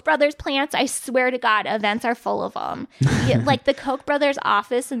like Koch brothers plants. I swear to God, events are full of them. Like the Koch brothers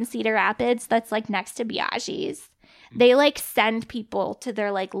office in Cedar Rapids that's like next to Biaggi's. They like send people to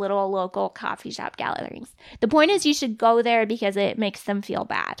their like little local coffee shop gatherings. The point is you should go there because it makes them feel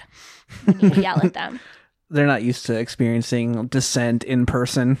bad when you yell at them. They're not used to experiencing dissent in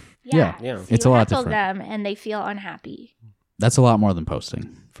person. Yeah. So It's a you lot heckle different. them and they feel unhappy. That's a lot more than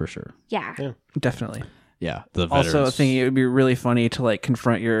posting, for sure. Yeah. Definitely. Yeah. The Also, veterans. thinking it would be really funny to like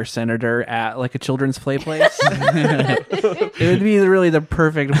confront your senator at like a children's play place. It would be really the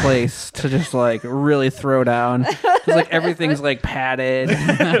perfect place to just like really throw down. 'Cause, like everything's like padded,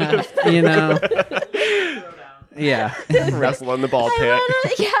 you know. Yeah. Wrestle in the ball pit.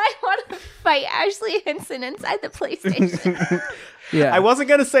 I want to fight Ashley Hinson inside the PlayStation. Yeah. I wasn't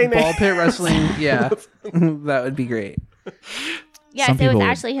gonna say ball names. pit wrestling. Yeah. That would be great. Yes, Some it was people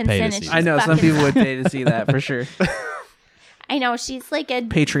Ashley would pay Hinson. to And see she's I know some fucking people would pay to see that for sure. I know she's like a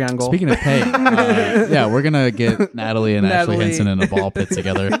Patreon goal. Speaking of pay, yeah, we're going to get Natalie and Ashley Natalie. Hinson in a ball pit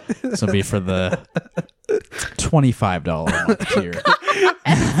together. This will be for the $25 a month tier.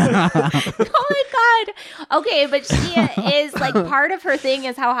 oh my god. Okay, but she is like part of her thing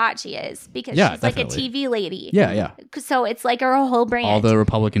is how hot she is because Yeah, she's definitely. like a TV lady. Yeah, yeah. So it's like her whole brand. All the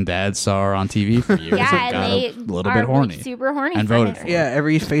Republican dads saw her on TV for years yeah, and and got they a little are bit horny. like, super horny and for voted her. for her. Yeah,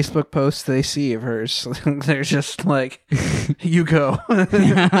 every Facebook post they see of hers, they're just like, "You go."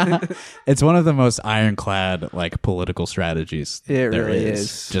 It's one of the most ironclad like political strategies It there really is.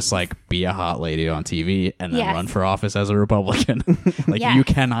 is. Just like be a hot lady on TV and then Yes. run for office as a Republican. Like Yes. you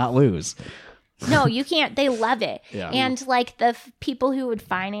cannot lose. No, you can't. They love it. Yeah. And like the people who would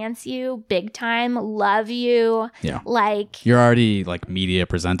finance you big time love you. Yeah. Like You're already like media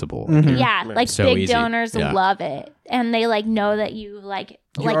presentable. yeah, like So big easy. donors Yeah. love it. And they like know that you like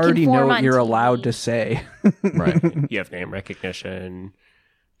You like already conform know what on you're TV. allowed to say. Right. You have name recognition.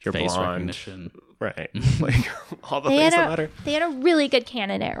 You're Face blonde. recognition. Right. Like all the They things had, that matter. they had a really good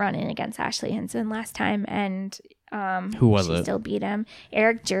candidate running against Ashley Hinson last time, and Who was she it? still beat him.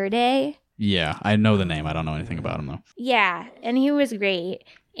 Eric Jerde. Yeah, I know the name. I don't know anything about him though. Yeah, and he was great.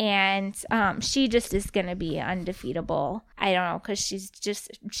 And she just is going to be undefeatable. I don't know, because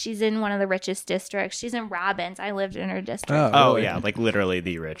she's in one of the richest districts. She's in Robbins. I lived in her district. Oh really? yeah, like literally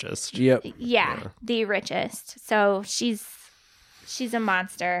the richest. Yep. Yeah, the richest. So she's a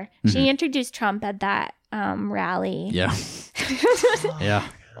monster. Mm-hmm. She introduced Trump at that rally. Yeah. Yeah.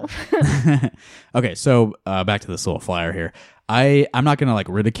 Okay, so back to this little flyer here. I'm not gonna like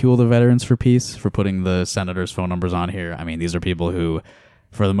ridicule the Veterans for Peace for putting the senators' phone numbers on here. I mean, these are people who,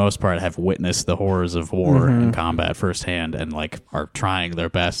 for the most part, have witnessed the horrors of war and combat firsthand, and like are trying their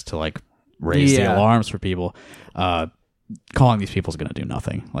best to like raise the Yeah. alarms for people. Calling these people is gonna do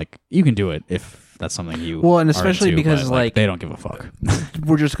nothing. Like you can do it if that's something you Well, and are especially into, because, but, like- they don't give a fuck.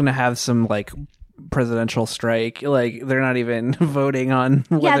 We're just gonna have some like presidential strike. Like they're not even voting on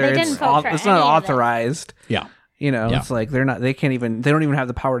whether they it's didn't vote for it's not any of this. authorized. Yeah. You know, Yeah. it's like they don't even have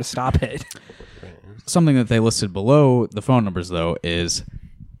the power to stop it. Something that they listed below the phone numbers, though, is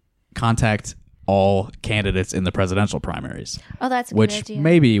contact all candidates in the presidential primaries, Oh, that's a good which idea.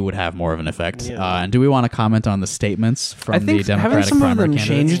 maybe would have more of an effect. And do we want to comment on the statements from I the think haven't Democratic some of primary them candidates?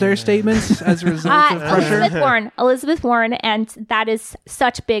 changed their statements as a result of pressure? Elizabeth Warren, and that is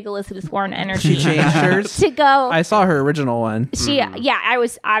such big Elizabeth Warren energy. She changed hers. to go. I saw her original one. Yeah, I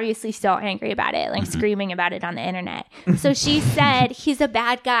was obviously so angry about it, like screaming about it on the internet. So she said he's a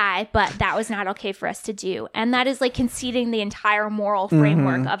bad guy, but that was not okay for us to do, and that is like conceding the entire moral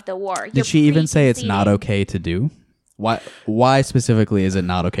framework of the war. Did she even say it's not okay to do? Why specifically is it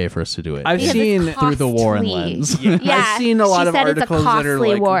not okay for us to do it? I've Because seen it's through the Warren costly. lens. Yeah, I've seen a lot she of said it's a articles that are costly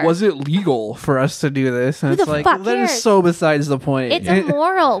like, war. was it legal for us to do this? And Who it's the like, fuck that is cares? so besides the point. It's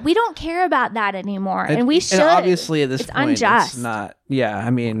immoral. We don't care about that anymore, and we should. And obviously, at this It's point, unjust. it's not. Yeah, I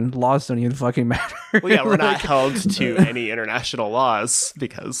mean, laws don't even fucking matter. Well, yeah, we're not held to any international laws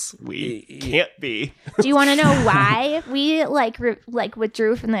because we can't be. Do you want to know why we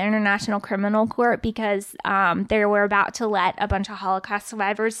withdrew from the International Criminal Court? Because they were about to let a bunch of Holocaust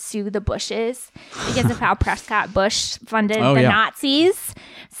survivors sue the Bushes because of how Prescott Bush funded the Nazis.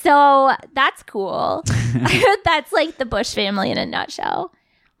 So that's cool. That's like the Bush family in a nutshell.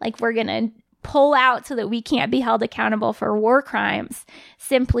 Like, we're gonna pull out so that we can't be held accountable for war crimes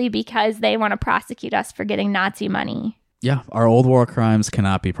simply because they want to prosecute us for getting Nazi money. Yeah, our old war crimes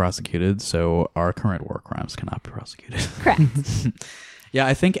cannot be prosecuted, so our current war crimes cannot be prosecuted. Correct. Yeah,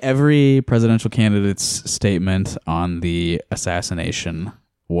 I think every presidential candidate's statement on the assassination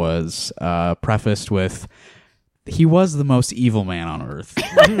was prefaced with, he was the most evil man on earth.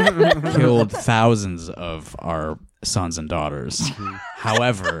 Killed thousands of our sons and daughters.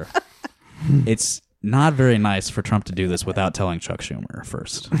 However, it's not very nice for Trump to do this without telling Chuck Schumer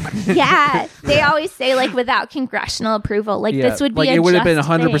first. Yeah, they always say, like, without congressional approval. Like, this would be it would have been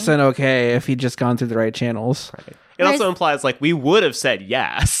 100% thing. okay if he'd just gone through the right channels. Right. It also implies, like, we would have said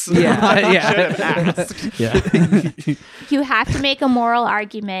yes. Yeah, Should have asked. Yeah. You have to make a moral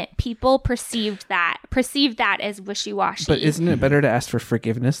argument. People perceived that as wishy-washy. But isn't it better to ask for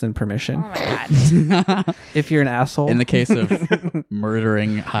forgiveness than permission? Oh my God. If you're an asshole. In the case of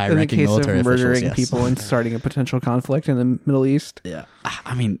murdering in the high-ranking case military of murdering officials, yes. people and starting a potential conflict in the Middle East. Yeah.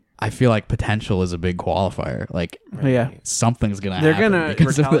 I mean, I feel like potential is a big qualifier. Like, Yeah. something's going to They're happen. going to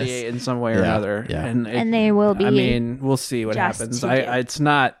because of retaliate this. in some way or Yeah, another. yeah. And they will be I mean, we'll see what just happens. to do. It's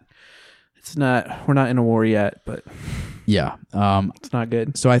not, we're not in a war yet, but Yeah. it's not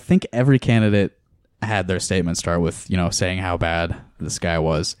good. So I think every candidate had their statement start with, saying how bad this guy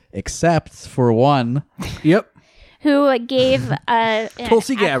was, except for one. Yep. who gave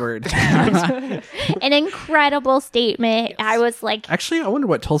Tulsi Gabbard. an incredible statement. I was like, Actually, I wonder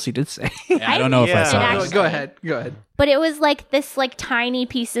what Tulsi did say. I don't know if I Yeah. saw It this. actually- Go ahead. but it was like this like tiny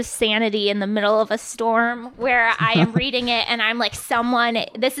piece of sanity in the middle of a storm where I am reading it and I'm like,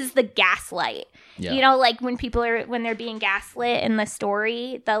 this is the gaslight. Yeah. Like when they're being gaslit in the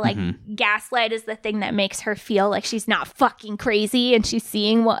story, the like gaslight is the thing that makes her feel like she's not fucking crazy and she's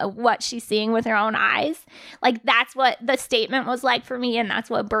seeing what she's seeing with her own eyes. Like that's what the statement was like for me, and that's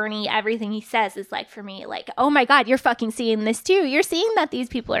what Bernie, everything he says is like for me. Like, oh my God, you're fucking seeing this too. You're seeing that these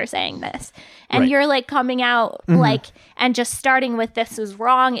people are saying this. And Right. you're like coming out like and just starting with this is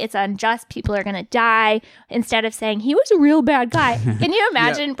wrong, it's unjust, people are gonna die, instead of saying he was a real bad guy. Can you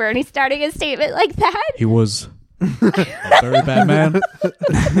imagine Bernie starting a statement like that? He was a very bad man.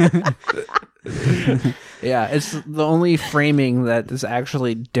 Yeah, it's the only framing that is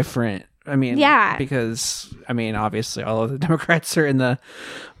actually different. I mean, Yeah. because, obviously all of the Democrats are in the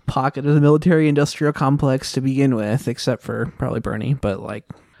pocket of the military-industrial complex to begin with, except for probably Bernie, but, like,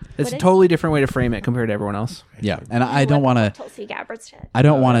 it's a totally different way to frame it compared to everyone else. Yeah, and I don't want to. Tulsi Gabbard shit. I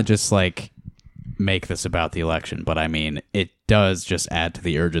don't want to just like make this about the election, but I mean, it does just add to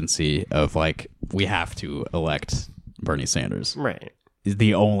the urgency of like we have to elect Bernie Sanders. Right. Is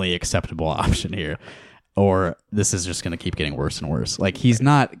the only acceptable option here, or this is just going to keep getting worse and worse. Like he's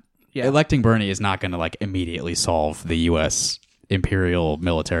not electing Bernie is not going to like immediately solve the U.S. imperial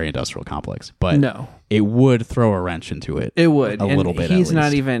military industrial complex, but No. it would throw a wrench into it. It would. a little bit. He's at not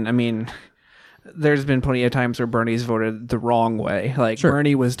least. even, there's been plenty of times where Bernie's voted the wrong way. Like, Sure.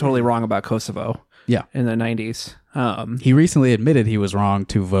 Bernie was totally wrong about Kosovo Yeah. in the 90s. He recently admitted he was wrong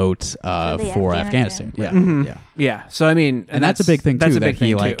to vote the for Afghanistan. Afghanistan. Yeah, yeah. Yeah, so and And that's a big thing too. That's a that big he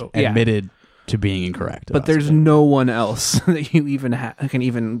thing like too. Yeah. admitted to being incorrect. But about there's stuff. no one else that you even can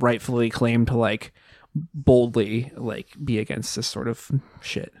even rightfully claim to like boldly like be against this sort of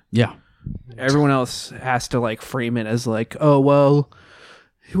shit. Yeah, Everyone else has to like frame it as like, oh well,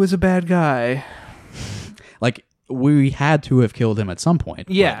 he was a bad guy. like we had to have killed him at some point.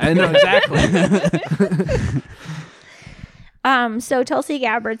 Yeah, I know exactly. So Tulsi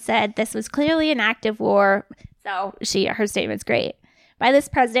Gabbard said this was clearly an act of war. So her statement's great. By this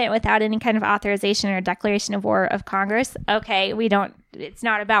president without any kind of authorization or declaration of war of Congress. Okay, it's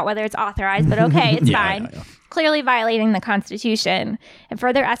not about whether it's authorized, but okay, it's fine. Yeah. Clearly violating the Constitution. It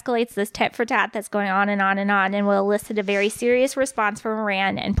further escalates this tit for tat that's going on and on and will elicit a very serious response from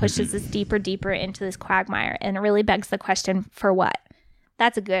Iran and pushes us deeper into this quagmire. And it really begs the question, for what?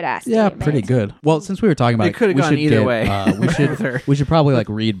 That's a good ass Yeah, statement. pretty good. Well, since we were talking about It could have we gone should either get, way. we should probably like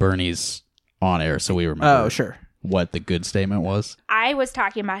read Bernie's on air so we remember. Oh, sure. What the good statement was. I was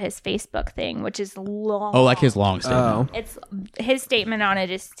talking about his Facebook thing, which is long. Oh, like his long statement. It's his statement on it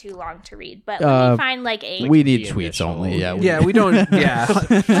is too long to read. But let me find like a. We need the tweets initial- only. Yeah. Yeah, we don't. Yeah.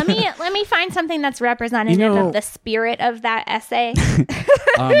 let me find something that's representative of the spirit of that essay.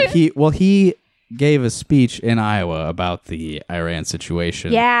 He gave a speech in Iowa about the Iran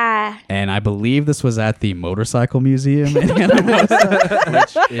situation. Yeah. And I believe this was at the Motorcycle Museum in Anamosa,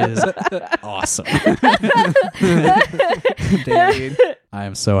 which is awesome. Dude. I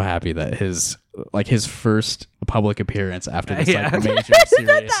am so happy that his first public appearance after this Yeah. like major serious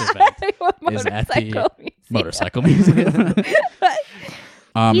event is at the Motorcycle Museum.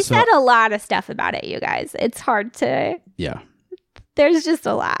 He So- said a lot of stuff about it, you guys. It's hard to. yeah. There's just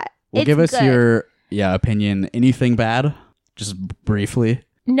a lot. Well, It's give us good. your opinion. Anything bad? Just briefly.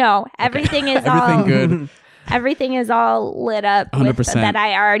 No, everything is Everything all good. everything is all lit up with 100%. that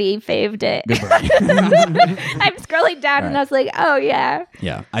I already faved it. Good Bernie. I'm scrolling down and I was like, oh yeah.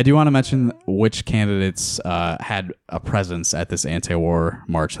 Yeah, I do want to mention which candidates had a presence at this anti-war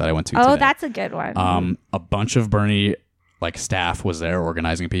march that I went to Oh, today. that's a good one. A bunch of Bernie staff was there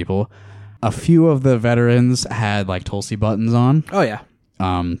organizing people. A few of the veterans had Tulsi buttons on. Oh yeah.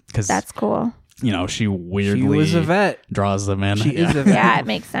 Because That's cool. she weirdly She was a vet. draws them in. She yeah. is a vet. Yeah, it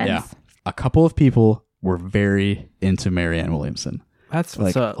makes sense. Yeah. A couple of people were very into Marianne Williamson, That's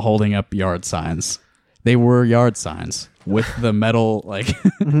what's up. holding up yard signs. They were yard signs with the metal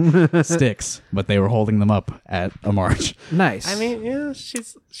sticks, but they were holding them up at a march. Nice. I mean, yeah,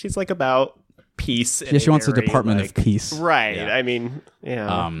 she's about peace. Yeah, she wants a Department of Peace. Right. Yeah. I mean,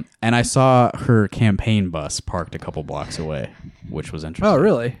 yeah. And I saw her campaign bus parked a couple blocks away, which was interesting. oh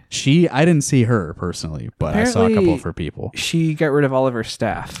really? I didn't see her personally, but I saw a couple Apparently- of her people. She got rid of all of her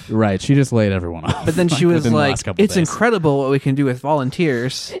staff. Right, she just laid everyone off. But then she was within the like, last couple "It's days. incredible what we can do with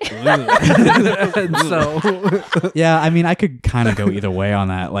volunteers." And so, Yeah, I mean, I could kind of go either way on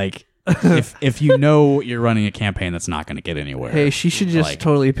that. If you know you're running a campaign that's not going to get anywhere, hey, she should just Like-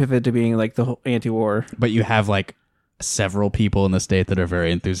 totally pivot to being the whole anti-war. but you have several people in the state that are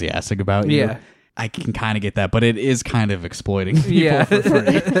very enthusiastic about you. Yeah. I can kind of get that, but it is kind of exploiting people Yeah. for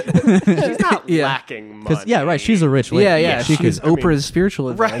free. she's not Yeah. lacking money. Because yeah, right, she's a rich lady. Yeah, yeah. she She's could. Oprah's spiritual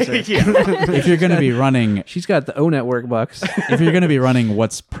advisor. right. Yeah. If you're going to be running, She's got the O Network bucks. if you're going to be running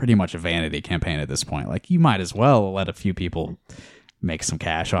what's pretty much a vanity campaign at this point, you might as well let a few people make some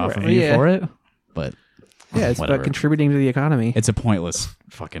cash off of Right. you Yeah. for it. But Yeah, it's whatever. about contributing to the economy. It's a pointless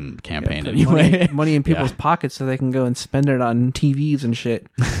fucking campaign Put anyway. money in people's Yeah. pockets so they can go and spend it on TVs and shit.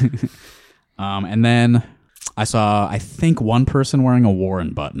 And then I saw, I think, one person wearing a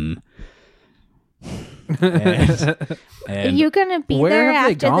Warren button. And Are you gonna be Where there have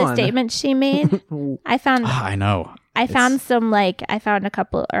they after the gone? statement she made? I found I know. I found a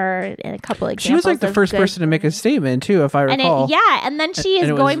couple examples. She was the of first good- person to make a statement too, if I And recall. and then she And is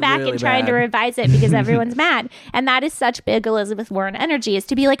it was going back really and trying to bad. revise it because everyone's mad. And that is such big Elizabeth Warren energy, is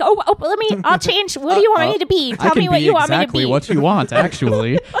to be like, I'll change. What do you want me to be? I Tell can me what be you want me to exactly be. what you want,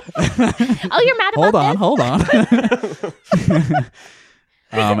 actually. Oh, you're mad hold about on, this? hold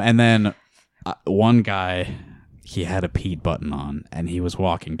on. And then one guy, he had a Pete button on, and he was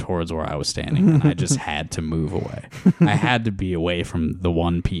walking towards where I was standing, and I just had to move away. I had to be away from the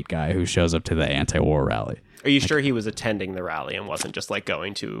one Pete guy who shows up to the anti-war rally. Are you sure he was attending the rally and wasn't just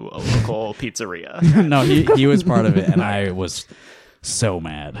going to a local pizzeria? No, he was part of it, and I was so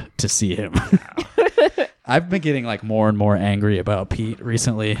mad to see him. I've been getting more and more angry about Pete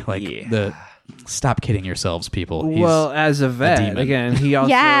recently. Stop kidding yourselves, people. He's, Well, as a vet, demon. again, he also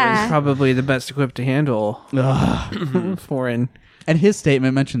Yeah. is probably the best equipped to handle foreign. and his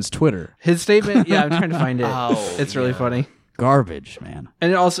statement mentions Twitter. His statement, yeah, I'm trying to find it. Oh, It's really funny. Garbage, man.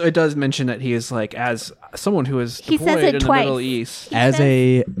 And it does mention that he is as someone who is He says deployed it in twice. the Middle East. He As says-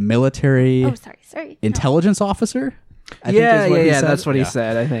 a military Oh, sorry. intelligence officer, I think Yeah, is what he said. that's what he Yeah.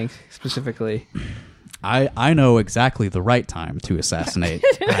 said, I think, specifically. I know exactly the right time to assassinate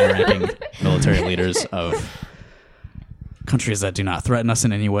high-ranking military leaders of countries that do not threaten us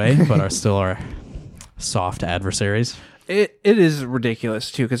in any way, but are still our soft adversaries. It is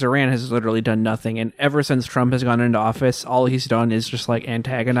ridiculous, too, because Iran has literally done nothing. And ever since Trump has gone into office, all he's done is just,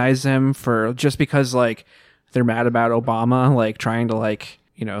 antagonize them just because, they're mad about Obama, trying to,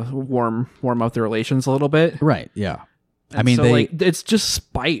 warm up their relations a little bit. Right, yeah. I And mean, so, it's just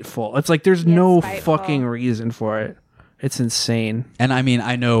spiteful. It's there's no spiteful. fucking reason for it. It's insane. and I mean,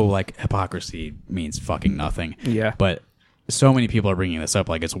 I know, hypocrisy means fucking nothing. Yeah. But so many people are bringing this up,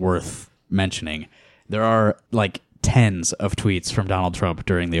 it's worth mentioning. There are, tens of tweets from Donald Trump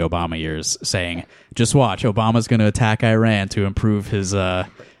during the Obama years saying, just watch, Obama's going to attack Iran to improve his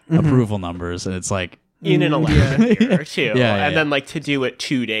approval numbers. And it's in an election year too, Yeah, and then like to do it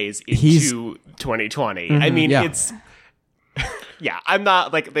 2 days into He's- 2020. I mean, Yeah. it's yeah. I'm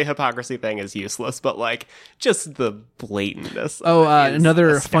not like the hypocrisy thing is useless, but like just the blatantness. Oh, of it is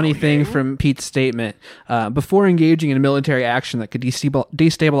another funny thing astounding. from Pete's statement. Before engaging in a military action that could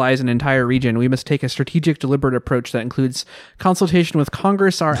destabilize an entire region, we must take a strategic, deliberate approach that includes consultation with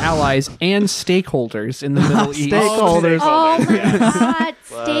Congress, our allies, and stakeholders in the Middle East. Stakeholders. Oh my Yes. god,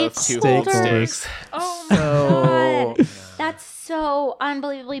 Love two stakeholders. stakes. Oh my god. That's so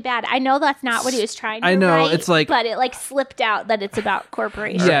unbelievably bad. I know that's not what he was trying to I know, write, it's like- but it like slipped out that it's about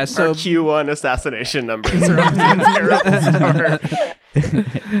corporations. Yeah, Our so Q1 assassination numbers are off to a terrible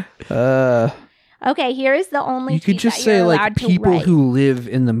start. Okay, here's the only you could tweet just that say you're like allowed to people write. who live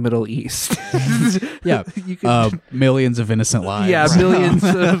in the Middle East. Yeah. You could- Millions of innocent lives. yeah, millions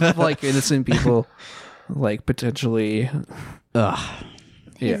of like innocent people, like potentially. Ugh.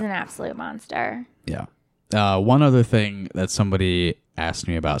 He's Yeah. an absolute monster. Yeah. One other thing that somebody asked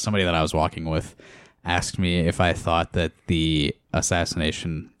me about, somebody that I was walking with asked me if I thought that the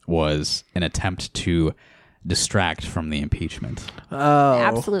assassination was an attempt to distract from the impeachment. Oh,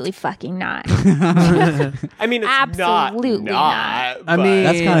 Absolutely fucking not. I mean, it's Absolutely not. I but- mean,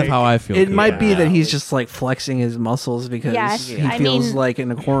 That's kind of how I feel. It too. might be Yeah. that he's just like flexing his muscles because Yes, he I feels mean- like in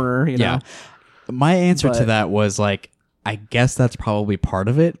a corner. You know. Yeah. My answer to But- that was like, I guess that's probably part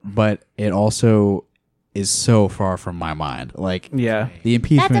of it, but it also is so far from my mind. Like, Yeah. the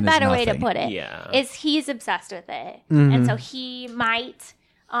impeachment That's a better is way to nothing. put it. Yeah. Is he's obsessed with it, Mm-hmm. and so he might.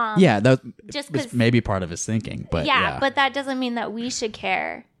 Yeah, that Just was 'cause- maybe part of his thinking, but yeah, but that doesn't mean that we should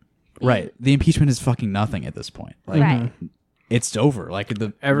care. right. The impeachment is fucking nothing at this point. Like, Right. it's over. Like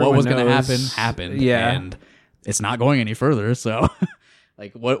what Everyone was going to happen knows. happened, Yeah. and it's not going any further. So,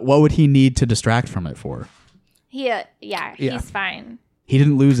 like, what would he need to distract from it for? Yeah, Yeah. he's fine. He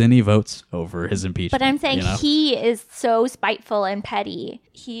didn't lose any votes over his impeachment. But I'm saying you know? he is so spiteful and petty.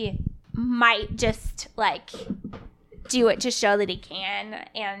 He might just like do it to show that he can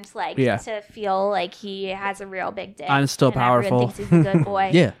and like Yeah. to feel like he has a real big dick. I'm still and everyone powerful. thinks he's a good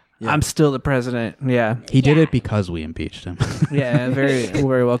boy. yeah. I'm still the president. Yeah. He did Yeah. it because we impeached him. Yeah. Very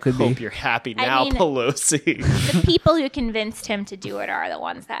well could Hope be. you're happy I now, mean- Pelosi. The people who convinced him to do it are the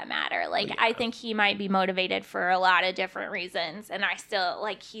ones that matter. Like I think he might be motivated for a lot of different reasons, and I still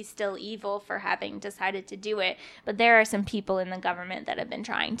like he's still evil for having decided to do it. But there are some people in the government that have been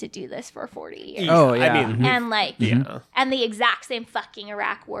trying to do this for 40 years. Oh, yeah. I mean, And like, yeah. and the exact same fucking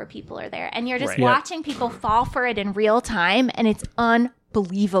Iraq war people are there, and you're just Right. watching people fall for it in real time, and it's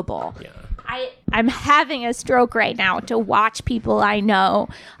unbelievable. Yeah. I'm having a stroke right now to watch people I know,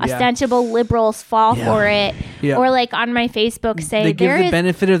 Yeah. ostensible liberals, fall for it, Yeah. or like on my Facebook say They give there the is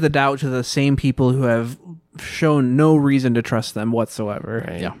benefit of the doubt to the same people who have shown no reason to trust them whatsoever.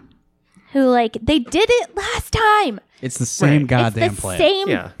 yeah. who like they did it last time. It's the same Right. goddamn It's the plan. same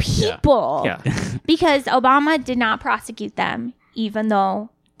Yeah. people. Yeah. Because Obama did not prosecute them, even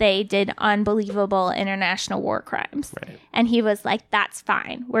though they did unbelievable international war crimes. Right. And he was like, that's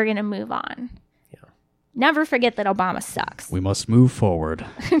fine. We're going to move on. Yeah. Never forget that Obama sucks. We must move forward.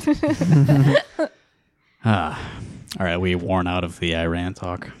 All right, we worn out of the Iran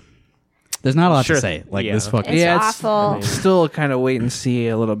talk. There's not a lot Sure. to say. Like Yeah. this fucking. It's Yeah, awful. Still kind of wait and see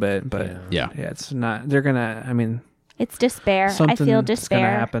a little bit, but Yeah. yeah, it's not. They're gonna. I mean, It's despair. I something feel that's gonna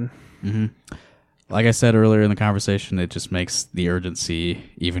despair. happen. Like I said earlier in the conversation, it just makes the urgency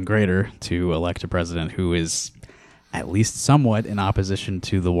even greater to elect a president who is at least somewhat in opposition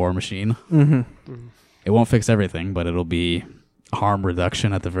to the war machine. Mm-hmm. It won't fix everything, but it'll be harm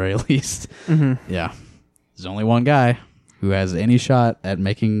reduction at the very least. Mm-hmm. Yeah. There's only one guy who has any shot at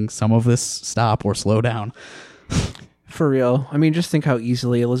making some of this stop or slow down. For real. I mean, just think how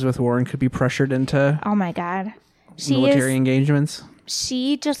easily Elizabeth Warren could be pressured into Oh my God. military engagements.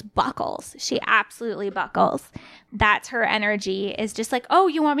 She just buckles. She absolutely buckles. That's her energy, is just like, oh,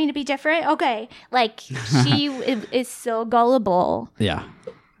 you want me to be different? Okay. Like, she is so gullible. Yeah.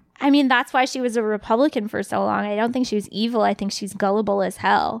 I mean, that's why she was a Republican for so long. I don't think she was evil. I think she's gullible as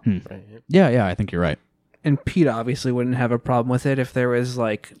hell. Yeah, I think you're right. And Pete obviously wouldn't have a problem with it if there was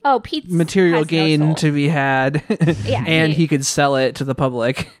like Oh, Pete's material has no gain soul. to be had, Yeah, and he could sell it to the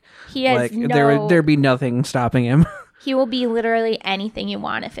public. He has Like no. there'd be nothing stopping him. He will be literally anything you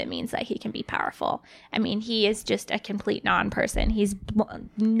want if it means that he can be powerful. I mean, he is just a complete non-person. He's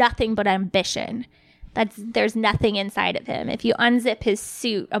nothing but ambition. There's nothing inside of him. If you unzip his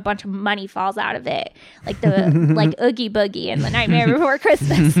suit, a bunch of money falls out of it, like the like Oogie Boogie in The Nightmare Before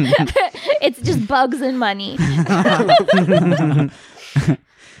Christmas. It's just bugs and money.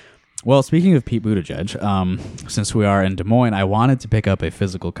 Well, speaking of Pete Buttigieg, since we are in Des Moines, I wanted to pick up a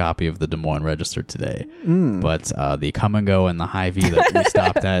physical copy of the Des Moines Register today, but the Come and Go and the Hy-Vee that we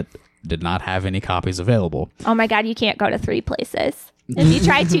stopped at did not have any copies available. Oh my God, you can't go to 3 places. If you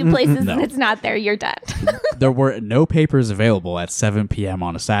try 2 places No. and it's not there, you're done. There were no papers available at 7 p.m.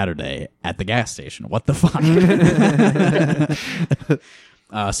 on a Saturday at the gas station. What the fuck?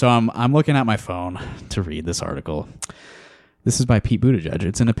 So I'm looking at my phone to read this article. This is by Pete Buttigieg.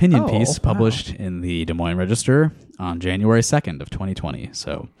 It's an opinion piece published in the Des Moines Register on January 2nd of 2020.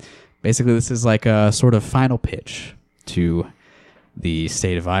 So basically this is like a sort of final pitch to the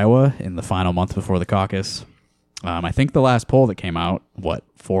state of Iowa in the final month before the caucus. I think the last poll that came out,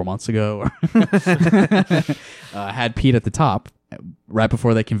 4 months ago, had Pete at the top right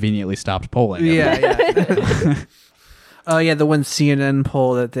before they conveniently stopped polling. Yeah. Oh, yeah, the one CNN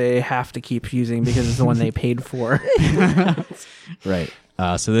poll that they have to keep using because it's the one they paid for. Right.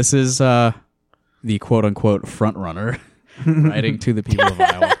 So this is the quote-unquote front runner writing to the people of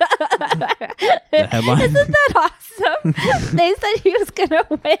Iowa. The headline. Isn't that awesome? They said he was going to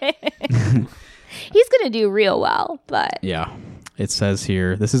win. He's going to do real well, but... Yeah. It says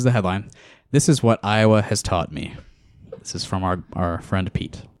here, this is the headline. This is what Iowa has taught me. This is from our friend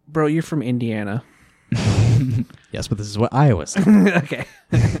Pete. Bro, you're from Indiana. Yes, but this is what Iowa said. Okay.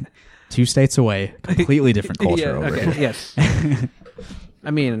 2 states away, completely different culture over okay. here. Yes.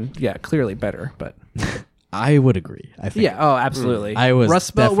 I mean, yeah, clearly better, but... I would agree. I think. Yeah, oh, absolutely. Iowa's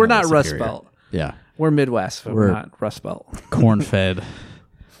Rust Belt, we're not definitely Rust superior. Belt. Yeah. We're Midwest, but we're We're- not Rust Belt. Corn-fed.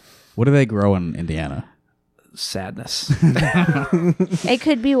 What do they grow in Indiana? Sadness. It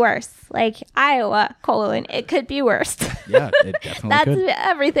could be worse. Like Iowa, it could be worse. Yeah, it definitely That's could.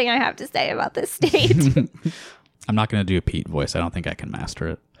 everything I have to say about this state. I'm not going to do a Pete voice. I don't think I can master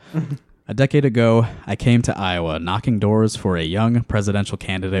it. A decade ago, I came to Iowa knocking doors for a young presidential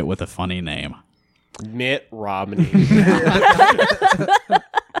candidate with a funny name. Mitt Romney.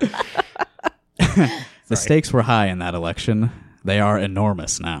 The stakes were high in that election. They are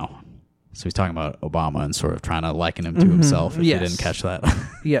enormous now. So he's talking about Obama and sort of trying to liken him to himself, if Yes. you didn't catch that.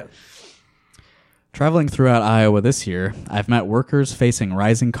 Yeah. Traveling throughout Iowa this year, I've met workers facing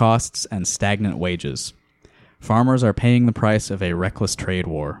rising costs and stagnant wages. Farmers are paying the price of a reckless trade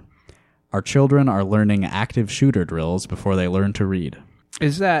war. Our children are learning active shooter drills before they learn to read.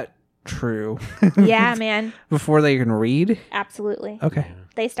 Is that true? Yeah, man. Before they can read? Absolutely. Okay.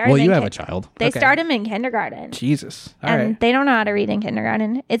 They start. Well, you have a child. They Okay. start him in kindergarten, Jesus. All and right. they don't know how to read in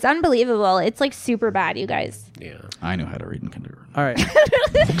kindergarten. It's unbelievable. It's like super bad, you guys. Yeah. I knew how to read in kindergarten. All right.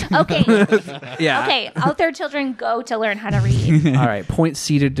 Okay, Yeah. okay. Out there, children go to learn how to read. All right. Point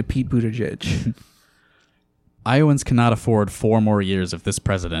ceded to Pete Buttigieg. Iowans cannot afford 4 more years of this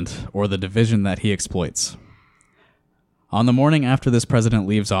president or the division that he exploits. On the morning after this president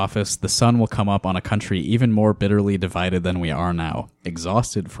leaves office, the sun will come up on a country even more bitterly divided than we are now,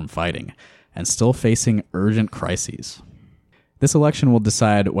 exhausted from fighting, and still facing urgent crises. This election will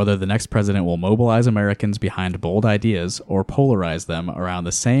decide whether the next president will mobilize Americans behind bold ideas or polarize them around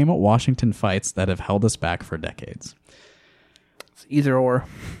the same Washington fights that have held us back for decades. It's either or.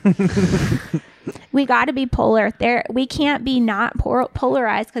 We got to be polar. We can't be not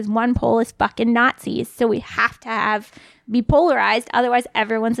polarized because one pole is fucking Nazis. So we have to be polarized. Otherwise,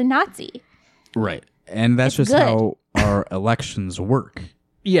 everyone's a Nazi. Right. And that's It's just good. how our elections work.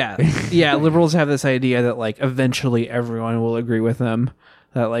 Yeah. Yeah. Liberals have this idea that, like, eventually everyone will agree with them.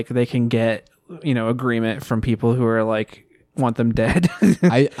 That, like, they can get, agreement from people who are, like, want them dead.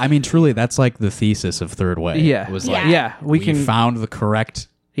 I mean, truly, that's like the thesis of Third Way. Yeah. It was Yeah. like, Yeah. We we can. found the correct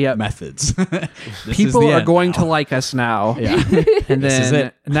Yep. methods. This is People the are end going now. to like us now. Yeah. And This is then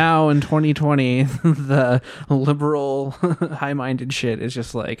it. now in 2020, the liberal, high-minded shit is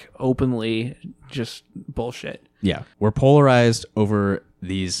just like openly just bullshit. Yeah. We're polarized over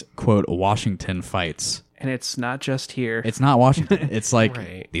these, quote, Washington fights. And it's not just here. It's not Washington. It's like,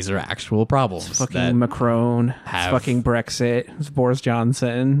 Right. these are actual problems. fucking that Macron. have- It's fucking Brexit. It's Boris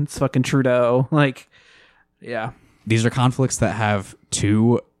Johnson. It's fucking Trudeau. Like, yeah. these are conflicts that have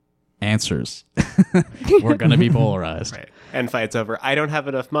 2 answers. We're going to be polarized. Right. And fights over, I don't have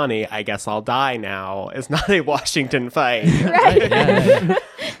enough money. I guess I'll die now. It's not a Washington fight.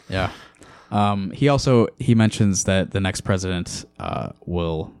 Yeah. He mentions that the next president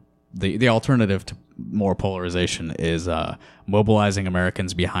will the alternative to more polarization is mobilizing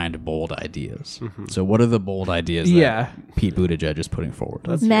Americans behind bold ideas. So what are the bold ideas Yeah. that Pete Buttigieg is putting forward?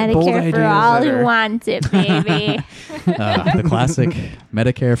 bold Medicare ideas for all that who are- wants it, baby. The classic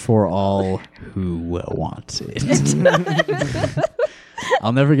Medicare for all who want it.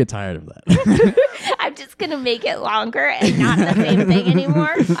 I'll never get tired of that. I'm just gonna make it longer and not the same thing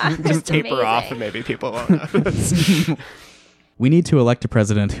anymore. Just taper off and maybe people won't notice. We need to elect a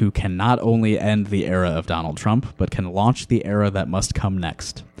president who can not only end the era of Donald Trump, but can launch the era that must come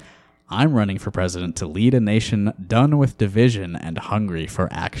next. I'm running for president to lead a nation done with division and hungry for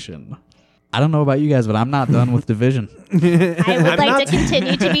action. I don't know about you guys, but I'm not done with division. I would like to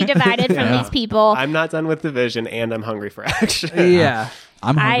continue to be divided from these people. I'm not done with division, and I'm hungry for action. Yeah.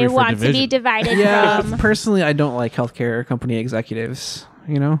 I'm hungry I for want division. to be divided Yeah. from. Personally, I don't like healthcare company executives.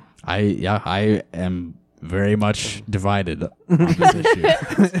 You know. I am very much divided on this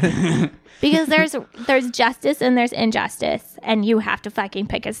issue. Because there's justice and there's injustice, and you have to fucking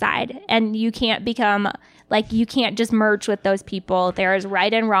pick a side, and you can't become you can't just merge with those people. There is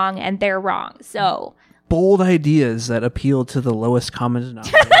right and wrong, and they're wrong. So Bold ideas that appeal to the lowest common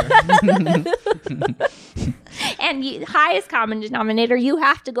denominator. and highest common denominator, you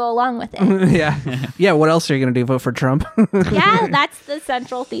have to go along with it. Yeah. Yeah. What else are you gonna do? Vote for Trump? Yeah, that's the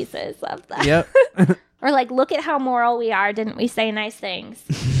central thesis of that. Yep. Or look at how moral we are. Didn't we say nice things?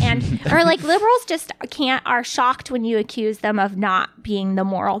 And or liberals just are shocked when you accuse them of not being the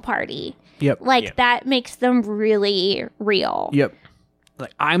moral party. Yep. That makes them really real. Yep.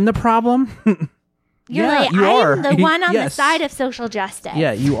 Like, I'm the problem. You're Yeah, like, you I'm are. the one on the Yes. side of social justice.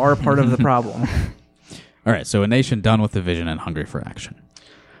 Yeah, you are part of the problem. All right, so a nation done with division and hungry for action.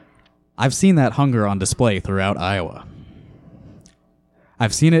 I've seen that hunger on display throughout Iowa.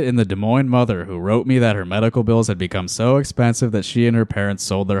 I've seen it in the Des Moines mother who wrote me that her medical bills had become so expensive that she and her parents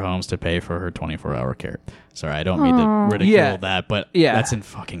sold their homes to pay for her 24-hour care. Sorry, I don't mean to ridicule Yeah. that, but Yeah. that's in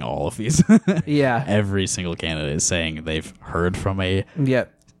fucking all of these. Yeah. Every single candidate is saying they've heard from a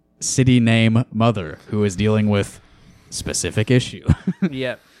Yep. city name mother who is dealing with specific issue.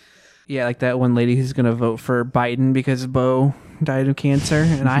 Yep. Yeah, like that one lady who's gonna vote for Biden because Bo died of cancer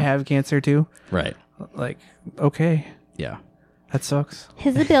and I have cancer too. Right. Like, okay, Yeah. that sucks.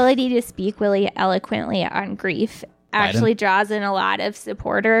 His ability to speak really eloquently on grief actually draws in a lot of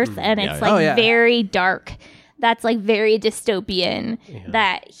supporters, and Yeah, it's yeah. Oh, yeah. very dark. That's very dystopian,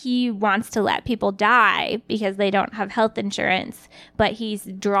 that he wants to let people die because they don't have health insurance, but he's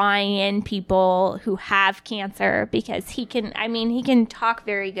drawing in people who have cancer because he can talk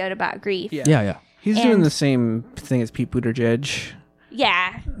very good about grief. Yeah. Yeah, yeah. He's doing And- the same thing as Pete Buttigieg,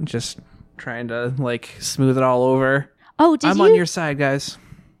 Yeah. just trying to smooth it all over. Oh, I'm on your side, guys.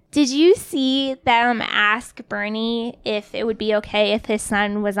 Did you see them ask Bernie if it would be okay if his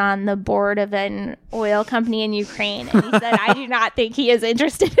son was on the board of an oil company in Ukraine? And he said, I do not think he is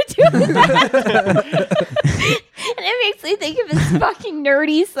interested in doing that. And it makes me think of his fucking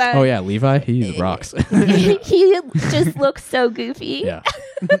nerdy son. Oh, yeah, Levi, he rocks. He just looks so goofy. Yeah.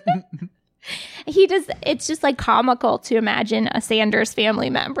 It's just comical to imagine a Sanders family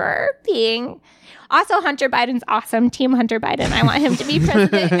member being. Also, Hunter Biden's awesome. Team Hunter Biden. I want him to be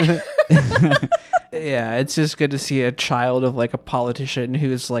president. Yeah, it's just good to see a child of a politician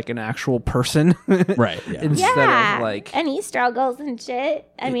who's an actual person. Right, yeah. Instead Yeah, of and he struggles and shit.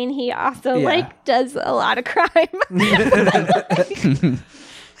 I mean, he also Yeah. does a lot of crime.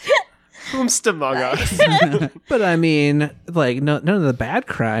 Whomst among us? But I mean, none of the bad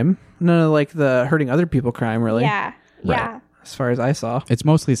crime, none of the hurting other people crime, really. Yeah, yeah. As far as I saw. It's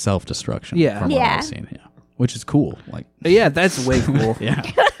mostly self-destruction Yeah. from what Yeah. I've seen, yeah. Which is cool. But yeah, that's way cool. Yeah.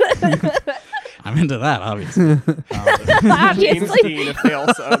 I'm into that, obviously. James Obviously, Dean of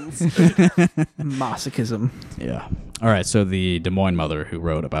Fail Sons. Masochism. Yeah. All right, so the Des Moines mother who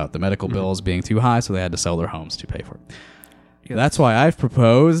wrote about the medical bills being too high, so they had to sell their homes to pay for it. That's why I've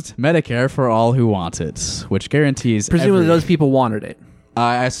proposed Medicare for all who want it, which guarantees Presumably those people wanted it.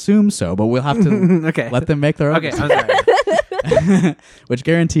 I assume so, but we'll have to Okay. let them make their own Okay, I'm sorry. which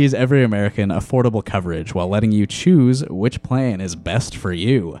guarantees every American affordable coverage while letting you choose which plan is best for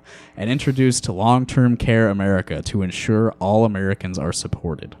you, and introduced to Long-Term Care America to ensure all Americans are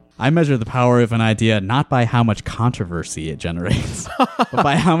supported. I measure the power of an idea not by how much controversy it generates, but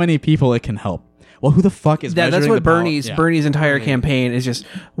by how many people it can help. Well, who the fuck is That's measuring what the power? Bernie's Yeah. Bernie's entire campaign is just.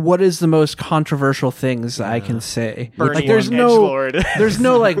 What is the most controversial things I can say? Bernie there's no, edgelord. there's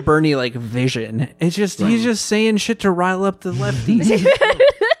no Bernie vision. It's just he's just saying shit to rile up the lefties.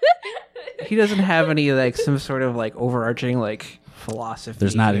 He doesn't have any some sort of overarching philosophy.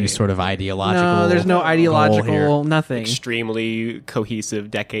 There's not any sort of ideological. No, there's no goal here. ideological nothing. Extremely cohesive,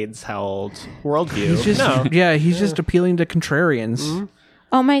 decades-held worldview. He's just No. he's just appealing to contrarians.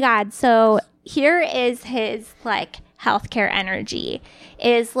 oh my God. So here is his healthcare energy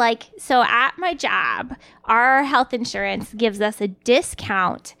is like, so at my job, our health insurance gives us a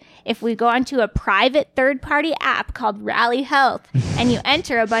discount if we go onto a private third-party app called Rally Health and you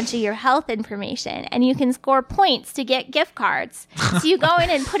enter a bunch of your health information, and you can score points to get gift cards. So you go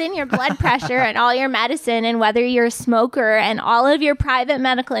in and put in your blood pressure and all your medicine and whether you're a smoker and all of your private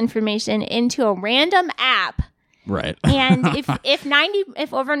medical information into a random app. Right. And if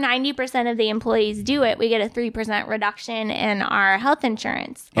over 90% of the employees do it, we get a 3% reduction in our health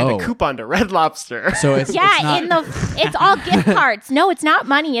insurance. And a coupon to Red Lobster. So it's it's all gift cards. No, it's not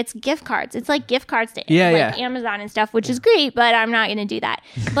money. It's gift cards. It's like gift cards to Amazon and stuff, which is great, but I'm not going to do that.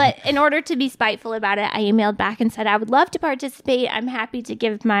 But in order to be spiteful about it, I emailed back and said, I would love to participate. I'm happy to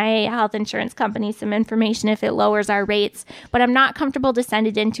give my health insurance company some information if it lowers our rates, but I'm not comfortable to send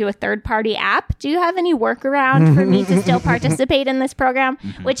it into a third-party app. Do you have any workaround for me to still participate in this program?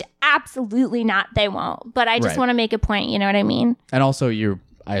 Which absolutely not, they won't. But I just want to make a point, you know what I mean? And also, you're,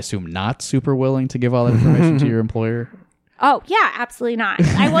 I assume, not super willing to give all that information to your employer? Oh, yeah, absolutely not.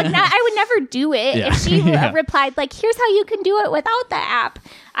 I would never do it. Yeah. If she replied, like, here's how you can do it without the app,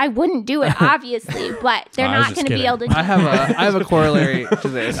 I wouldn't do it, obviously, but they're not going to be able to do I have a corollary to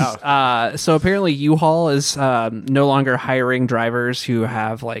this. So apparently U-Haul is no longer hiring drivers who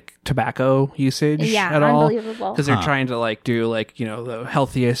have like tobacco usage at all. Unbelievable. Because they're trying to like do like, you know, the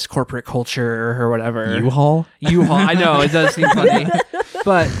healthiest corporate culture or whatever. U-Haul? U-Haul. I know, it does seem funny.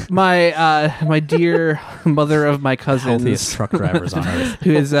 But my dear mother of my cousins, Healthiest truck drivers on earth.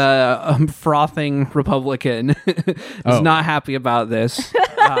 who is a frothing Republican, is not happy about this.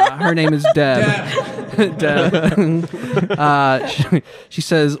 Her name is Deb. Deb. She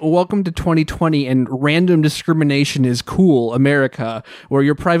says, welcome to 2020 and random discrimination is cool, America, where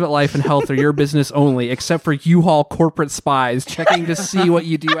your private life and health are your business only, except for U-Haul corporate spies checking to see what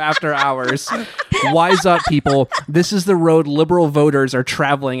you do after hours. Wise up, people. This is the road liberal voters are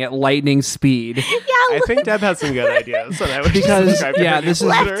traveling at lightning speed. Yeah, I think Deb has some good ideas. So that would Because, subscribe to yeah, her this is-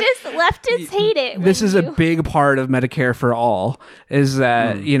 newsletter. leftists hate it. This when is a you- big part of Medicare for All, is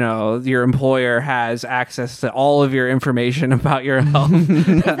that, you know, your employer has access to all of your information about your health.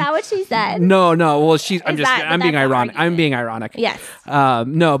 Is that what she said? No. Well, I'm But being that's the ironic. I'm argument. being ironic. Yes.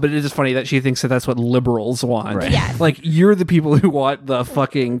 No, but it is funny that she thinks that that's what liberals want. Right. Yes. Like, you're the people who want the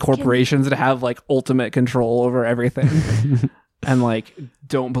fucking corporations to have like ultimate control over everything. And like,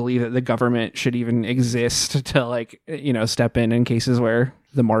 don't believe that the government should even exist to like, you know, step in cases where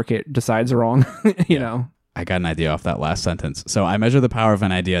the market decides wrong. you know. I got an idea off that last sentence. So I measure the power of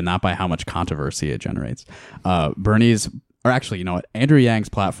an idea not by how much controversy it generates. Bernie's, or actually, you know what? Andrew Yang's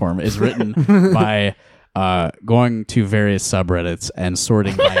platform is written by going to various subreddits and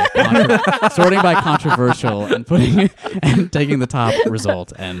sorting by controversial and taking the top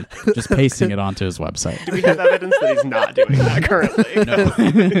result and just pasting it onto his website. Do we have evidence that he's not doing that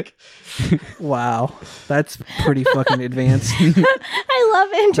currently? Wow. That's pretty fucking advanced. I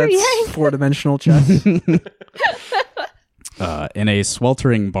love Andrew Yang. That's 4-dimensional chess. In a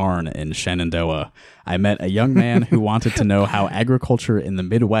sweltering barn in Shenandoah, I met a young man who wanted to know how agriculture in the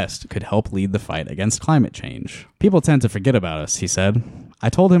Midwest could help lead the fight against climate change. People tend to forget about us, he said. I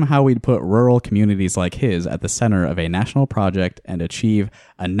told him how we'd put rural communities like his at the center of a national project and achieve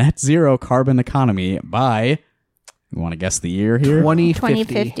a net zero carbon economy by... You want to guess the year here?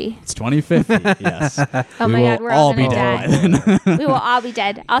 2050. It's 2050, yes. Oh We my will God, we're all be gonna dead die. by then. We will all be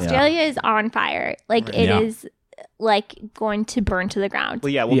dead. Australia is on fire. Like, it Yeah. is like going to burn to the ground.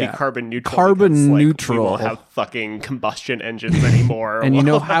 Well, yeah, we'll Yeah. be carbon neutral. Carbon because, like, neutral. We won't have fucking combustion engines anymore. And you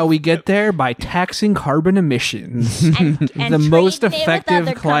know how we get there? By taxing carbon emissions. And The most trading it with effective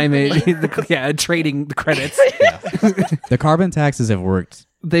other climate. companies. Trading the credits. The carbon taxes have worked.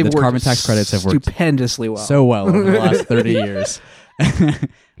 They've the worked carbon tax credits have worked stupendously well. so well over the last 30 years.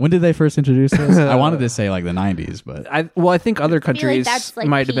 When did they first introduce this? I wanted to say like the 90s, but I think other I feel like countries that's like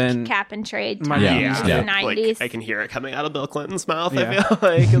might have peak been. cap and trade Might- times Yeah. in Yeah. the 90s. Like, I can hear it coming out of Bill Clinton's mouth. Yeah. I feel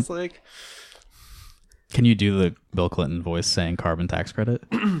like it's like, can you do the Bill Clinton voice saying carbon tax credit?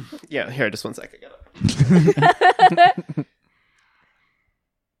 yeah. Here, just one sec. I got it.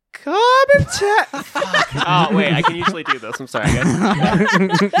 Carbon tax. Oh wait, I can usually do this. I'm sorry, guys.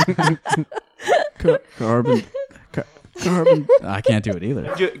 Carbon. I can't do it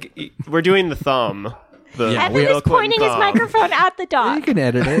either. We're doing the thumb. The Yeah, Evan we- is Bill Clinton pointing his thumb. microphone at the You dog. can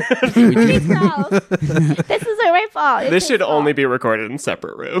edit it. Please, girls. This is my fault. It's This his should fault. only be recorded in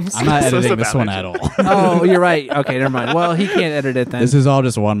separate rooms. I'm not So it's editing a this bad one idea. at all. Oh, you're right. Okay, never mind. Well, he can't edit it then. This is all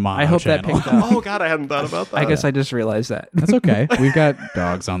just one mono I hope that channel. picked up. Oh god, I hadn't thought about that. I guess I just realized that. That's okay. We've got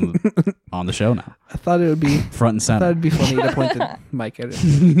dogs on the show now, I thought it would be. front and I thought center. it'd be funny to point the mic at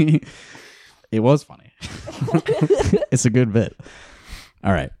it. It was funny. It's a good bit.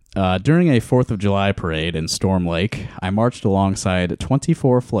 All right. During a 4th of July parade in Storm Lake, I marched alongside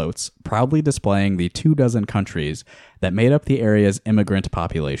 24 floats, proudly displaying the 24 countries that made up the area's immigrant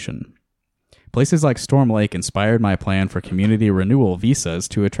population. Places like Storm Lake inspired my plan for community renewal visas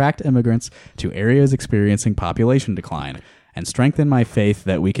to attract immigrants to areas experiencing population decline and strengthen my faith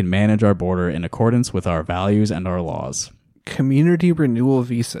that we can manage our border in accordance with our values and our laws. Community renewal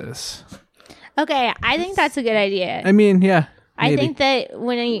visas. Okay, I think that's a good idea. I mean, yeah. I maybe. think that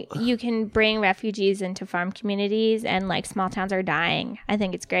when you can bring refugees into farm communities and like small towns are dying, I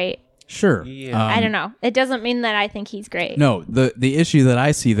think it's great. Sure. Yeah. I don't know. It doesn't mean that I think he's great. No, the issue that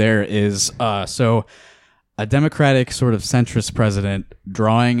I see there is so a Democratic sort of centrist president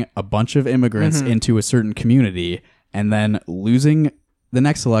drawing a bunch of immigrants into a certain community and then losing the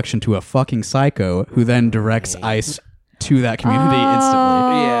next election to a fucking psycho who then directs ICE to that community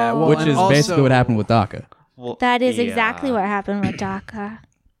instantly, Yeah, well, which and is also- basically what happened with DACA. Well, That is yeah. exactly what happened with DACA.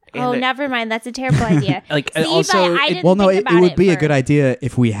 And Never mind. That's a terrible idea. Like, See, also, but I it- didn't Well, no, think it about would be a for- good idea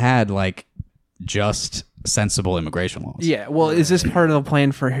if we had like just sensible immigration laws. Yeah, well, is this part of the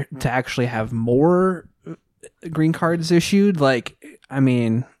plan for to actually have more green cards issued? Like, I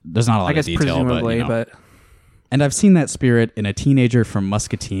mean, There's not a lot I guess of detail, presumably, but And I've seen that spirit in a teenager from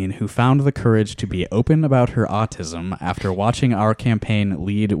Muscatine who found the courage to be open about her autism after watching our campaign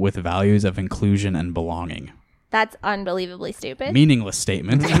lead with values of inclusion and belonging. That's unbelievably stupid. Meaningless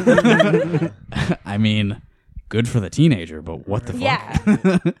statement. I mean, good for the teenager, but what the fuck?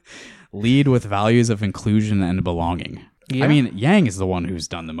 Yeah. Lead with values of inclusion and belonging. Yeah. I mean, Yang is the one who's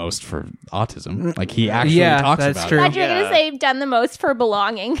done the most for autism. Like, he actually Yeah, talks that's about true. it. Thought you were Yeah. gonna say you've done the most for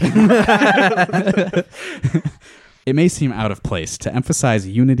belonging. It may seem out of place to emphasize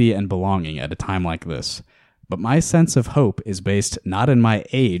unity and belonging at a time like this, but my sense of hope is based not in my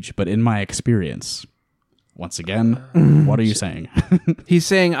age, but in my experience. Once again, what are you saying? he's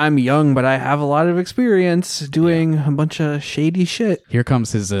saying I'm young, but I have a lot of experience doing a bunch of shady shit. Here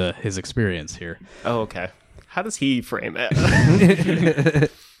comes his experience here. Oh, okay. How does he frame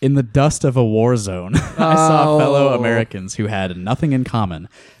it? In the dust of a war zone, I saw Oh. fellow Americans who had nothing in common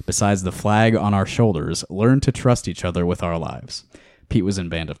besides the flag on our shoulders learn to trust each other with our lives. Pete was in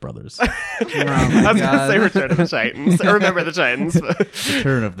Band of Brothers. I was going to say Return of the Titans. I remember the Titans.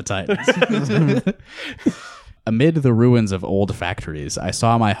 Return of the Titans. Amid the ruins of old factories, I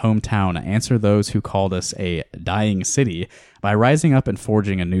saw my hometown answer those who called us a dying city by rising up and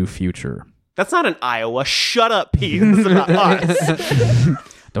forging a new future. That's not in Iowa. Shut up, Pete. This is about us.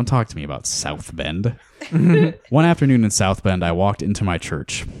 Don't talk to me about South Bend. One afternoon in South Bend, I walked into my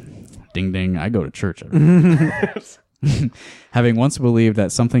church. Ding, ding, I go to church. Having once believed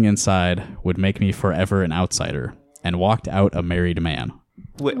that something inside would make me forever an outsider, and walked out a married man.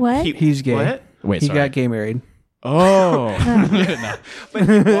 Wait, What? He's gay. What? Wait, He sorry. got gay married. Oh.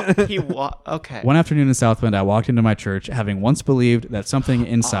 But okay. One afternoon in South Bend, I walked into my church, having once believed that something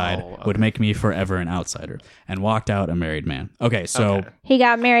inside would make me forever an outsider, and walked out a married man. Okay, so Okay. He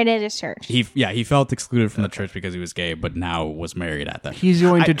got married at his church. he felt excluded from the church because he was gay, but now was married at that. He's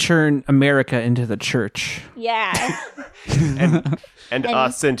going to turn America into the church. Yeah. And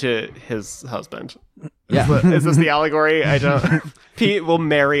us into his husband. Yeah. Is this the allegory? I don't. Pete will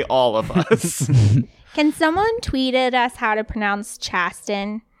marry all of us. Can someone tweet at us how to pronounce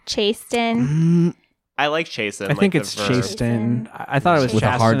Chasten? Chasten? I like chasten. I think like it's the verb. chasten. I thought it was With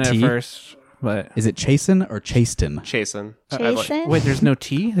a hard chasten at T? first, but Is it chasten or chasten? Chasten. Chasten? wait, there's no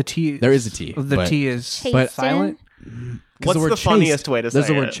T. The T. There is a T, The but- T is but- silent. What's the funniest way to say There's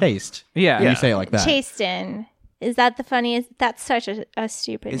the word it? chaste. Yeah. And you say it like that. Chasten. Is that the funniest? That's such a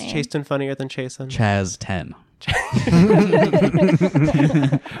stupid Is name. chasten funnier than chasten? Chaz 10.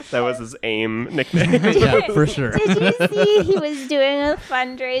 That was his AIM nickname. Yeah, for sure. Did you see he was doing a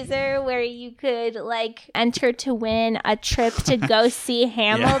fundraiser where you could like enter to win a trip to go see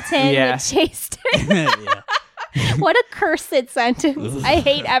Hamilton Yeah. with Chasten? Yeah. What a cursed sentence. I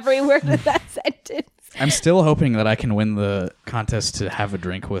hate every word of that sentence. I'm still hoping that I can win the contest to have a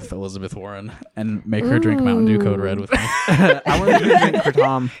drink with Elizabeth Warren and make her drink Mountain Dew Code Red with me. I want to drink for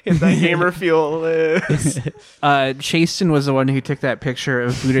Tom. Is that gamer fuel is. Chasten was the one who took that picture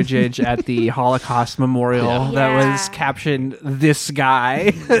of Buttigieg at the Holocaust Memorial that was Yeah. captioned "This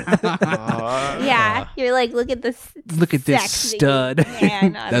guy." Yeah. You're like, look at this. Look at this sexy stud.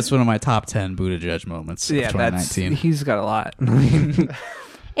 man. That's one of my top 10 Buttigieg moments of Yeah, that's 2019. he's got a lot.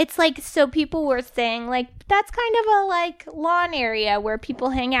 It's like, so people were saying, like, that's kind of a, like, lawn area where people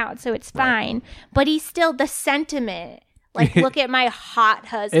hang out, so it's fine. But he's still, the sentiment, Like, look at my hot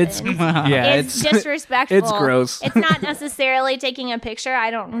husband. It's disrespectful. It's gross. It's not necessarily taking a picture.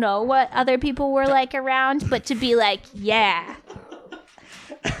 I don't know what other people were like around, but to be like, yeah.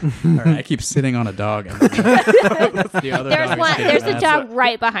 All right, I keep sitting on a dog. And the other There's dog is one. sitting. There's a That's dog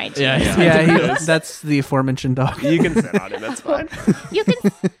right behind you. That's the aforementioned dog. You can sit on him. That's fine. You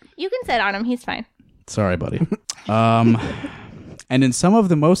can sit on him. He's fine. Sorry, buddy. And in some of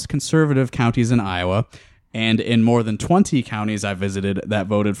the most conservative counties in Iowa, and in more than 20 counties I visited that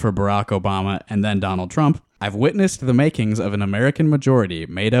voted for Barack Obama and then Donald Trump, I've witnessed the makings of an American majority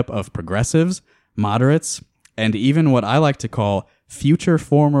made up of progressives, moderates, and even what I like to call future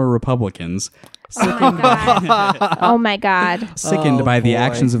former Republicans, Oh my god. sickened by the boy.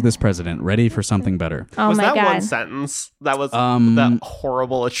 actions of this president, ready for something better. Oh Was my that god. one sentence? That was that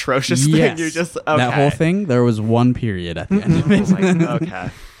horrible, atrocious Yes. thing you just... Okay. That whole thing, there was one period at the end of it. Okay.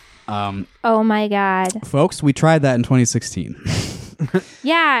 Oh my god. Folks, we tried that in 2016.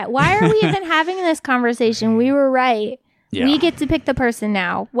 Yeah. Why are we even having this conversation? We were right. Yeah. We get to pick the person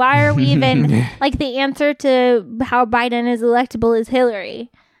now. Why are we even like the answer to how Biden is electable is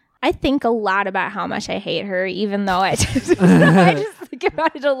Hillary? I think a lot about how much I hate her, even though I just think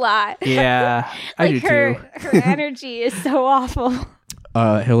about it a lot. Yeah, I Like do her too. energy is so awful.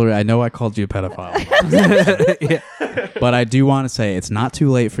 Hillary, I know I called you a pedophile, but I do want to say it's not too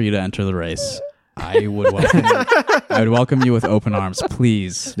late for you to enter the race. I would welcome you with open arms.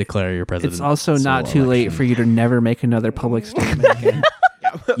 Please declare your president. It's also not too late for you to never make another public statement again.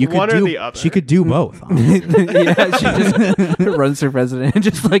 You could One or do, the other. She could do both. Yeah, she just runs for president and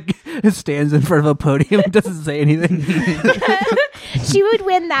just like stands in front of a podium and doesn't say anything. She would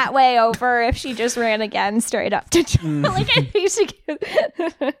win that way over if she just ran again straight up to Trump. Like I think she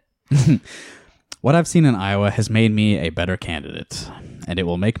could. What I've seen in Iowa has made me a better candidate, and it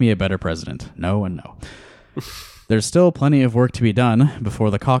will make me a better president. No and no. There's still plenty of work to be done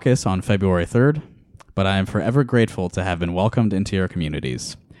before the caucus on February 3rd, but I am forever grateful to have been welcomed into your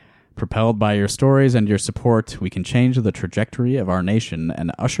communities. Propelled by your stories and your support, we can change the trajectory of our nation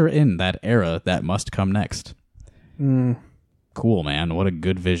and usher in that era that must come next. Cool, man. What a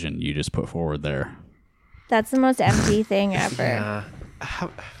good vision you just put forward there. That's the most empty thing ever.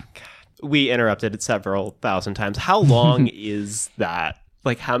 We interrupted it several thousand times. How long is that?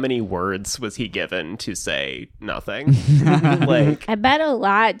 Like, how many words was he given to say nothing? Like, I bet a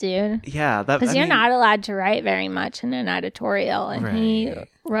lot, dude. yeah, that Because you're not allowed to write very much in an editorial, and he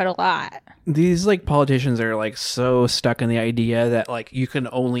wrote a lot. These like politicians are like so stuck in the idea that like you can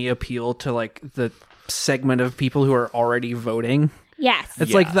only appeal to like the segment of people who are already voting. Yes.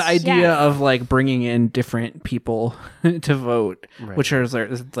 It's like the Yes. idea Yes. of like bringing in different people to vote, which are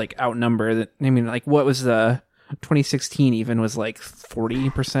like outnumbered. I mean, like what was the 2016 even was like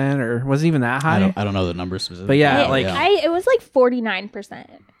 40% or wasn't even that high. I don't know the numbers specifically. But yeah, It, like it was like 49%.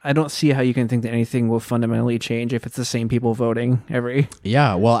 I don't see how you can think that anything will fundamentally change if it's the same people voting every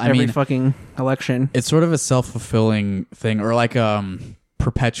Yeah, well, I mean, fucking election. it's sort of a self-fulfilling thing, or like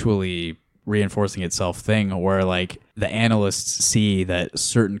perpetually reinforcing itself thing, where like the analysts see that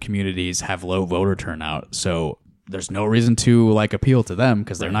certain communities have low voter turnout, so there's no reason to like appeal to them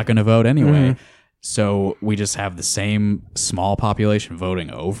because they're not going to vote anyway. So we just have the same small population voting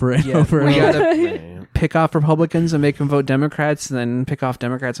over and over We again. gotta pick off Republicans and make them vote Democrats, and then pick off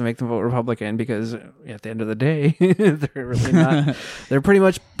Democrats and make them vote Republican, because at the end of the day, they're really not. They're pretty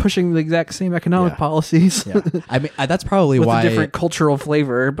much pushing the exact same economic policies I mean, that's probably with why a different cultural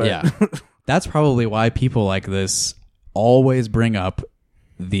flavor. But yeah, that's probably why people like this always bring up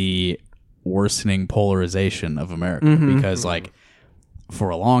the worsening polarization of America, because like for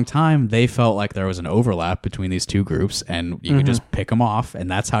a long time they felt like there was an overlap between these two groups and you could just pick them off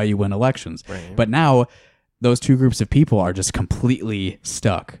and that's how you win elections. But now those two groups of people are just completely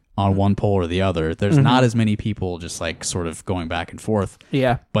stuck on one pole or the other. There's not as many people just like sort of going back and forth,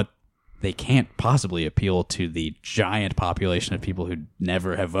 yeah, but they can't possibly appeal to the giant population of people who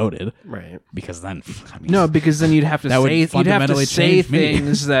never have voted, Right. because then I mean, no, because then you'd have to That would say fundamentally change me.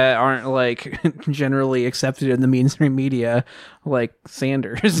 things that aren't like generally accepted in the mainstream media, like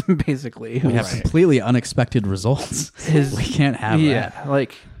Sanders, basically. we have completely unexpected results. We can't have that. Yeah,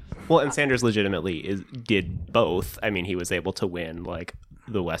 like Well, and Sanders legitimately did both. I mean, he was able to win like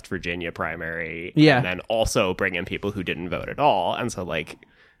the West Virginia primary, Yeah. and then also bring in people who didn't vote at all. And so, like,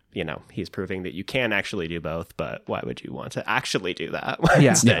 you know, he's proving that you can actually do both. But why would you want to actually do that? When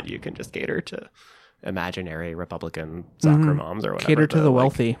Yeah. Instead, you can just cater to imaginary Republican soccer moms or whatever. cater to but, the like,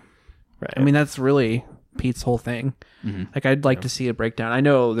 wealthy. Right. I mean, that's really Pete's whole thing. Like, I'd like to see a breakdown. I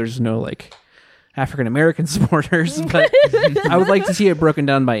know there's no like African American supporters, but I would like to see it broken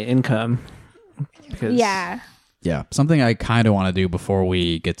down by income. Because Yeah. Yeah, something I kind of want to do before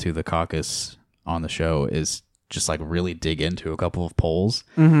we get to the caucus on the show is just like really dig into a couple of polls,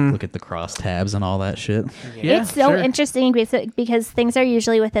 look at the crosstabs and all that shit. Yeah, it's so sure. interesting because things are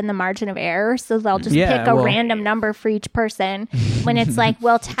usually within the margin of error. So they'll just pick a random number for each person when it's like,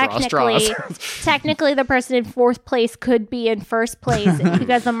 well, technically the person in fourth place could be in first place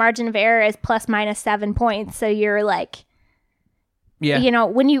because the margin of error is plus minus 7 points. So you're like, you know,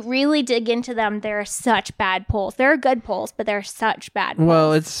 when you really dig into them, there are such bad polls. There are good polls, but there are such bad polls.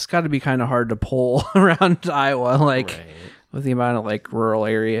 Well, it's got to be kind of hard to poll around Iowa, like with the amount of like rural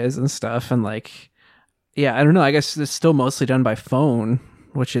areas and stuff. And like, yeah, I don't know. I guess it's still mostly done by phone,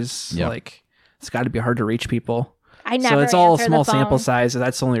 which is like, it's got to be hard to reach people. I never So it's all answer small the phone. sample size. And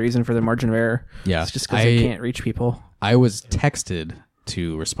that's the only reason for the margin of error. Yeah. It's just because they can't reach people. I was texted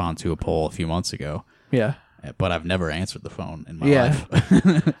to respond to a poll a few months ago, Yeah. but I've never answered the phone in my Yeah.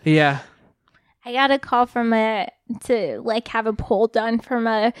 life. Yeah. I got a call to like have a poll done from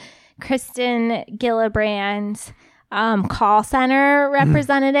a Kristen Gillibrand call center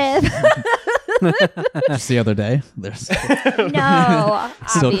representative. Just the other day, there's No,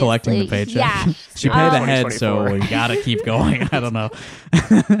 still collecting the obviously. paycheck. Yeah. She paid ahead, 2024. so we gotta keep going. I don't know.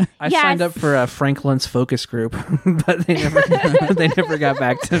 I Yes. signed up for a Franklin's focus group, but they never got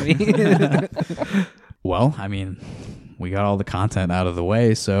back to me. Well, I mean, we got all the content out of the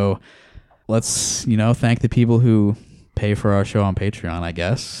way, so let's, thank the people who pay for our show on Patreon, I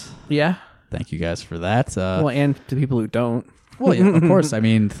guess. Yeah. Thank you guys for that. Well, and to people who don't. Well, yeah, of course. I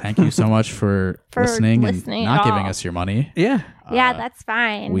mean, thank you so much for listening and listening not at giving all. us your money. Yeah. Yeah, that's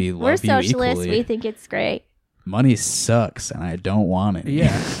fine. we We're love you socialists. equally. We think it's great. Money sucks, and I don't want it.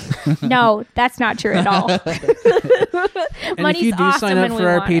 Yeah. No, that's not true at all. And Money's if you do awesome sign up and for we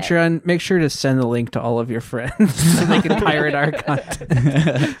our want it. Patreon, make sure to send the link to all of your friends so they can pirate our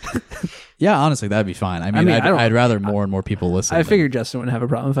content. Yeah, honestly, that'd be fine. I mean, I don't- I'd rather more and more people listen. I than- figured Justin wouldn't have a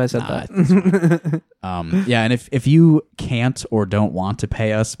problem if I said Nah, that. Yeah, and if you can't or don't want to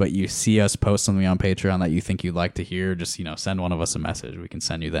pay us, but you see us post something on Patreon that you think you'd like to hear, just send one of us a message. We can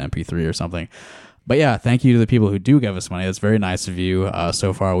send you the MP3 or something. But yeah, thank you to the people who do give us money. That's very nice of you.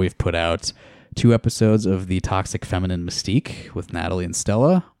 So far, we've put out 2 episodes of The Toxic Feminine Mystique with Natalie and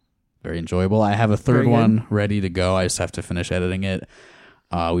Stella. Very enjoyable. I have a third Very good. one ready to go. I just have to finish editing it.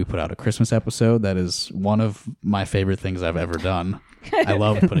 We put out a Christmas episode. That is one of my favorite things I've ever done. I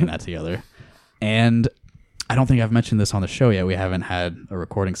love putting that together. And I don't think I've mentioned this on the show yet. We haven't had a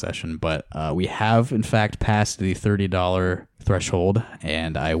recording session, but we have, in fact, passed the $30 threshold,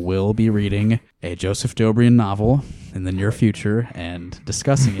 and I will be reading a Joseph Dobrian novel in the near future and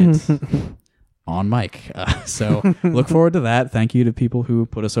discussing it on mic. So look forward to that. Thank you to people who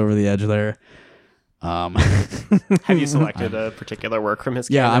put us over the edge there. Have you selected a particular work from his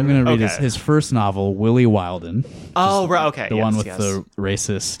Yeah, canon? I'm going to read Okay. his first novel, Willie Wilden. Oh, right. Okay. The yes, one with yes. the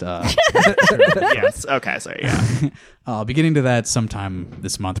racist. Yes. Okay. Sorry. Yeah. I'll be getting to that sometime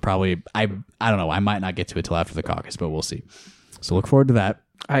this month, probably. I don't know. I might not get to it till after the caucus, but we'll see. So look forward to that.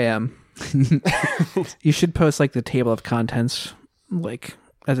 I am. You should post like the table of contents, like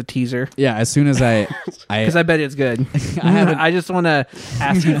as a teaser, Yeah, as soon as because I bet it's good. haven't- I just want to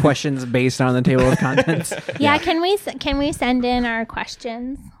ask you questions based on the table of contents. Yeah, can we send in our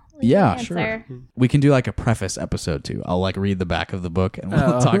questions? We Yeah, can sure. answer. We can do like a preface episode too. I'll like read the back of the book and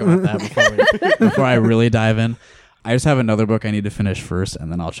we'll talk about that before I really dive in. I just have another book I need to finish first,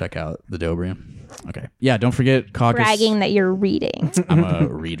 and then I'll check out the Dobrian. Okay. Yeah, don't forget caucus. Bragging that you're reading. I'm a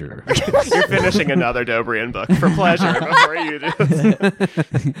reader. You're finishing another Dobrian book for pleasure before you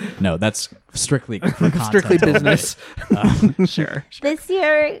do. No, that's strictly for content. Strictly business. Sure. This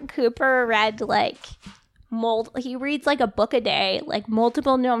year, Cooper read he reads like a book a day, like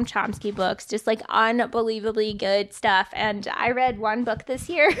multiple Noam Chomsky books, just like unbelievably good stuff. And I read one book this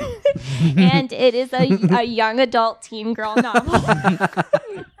year, and it is a young adult teen girl novel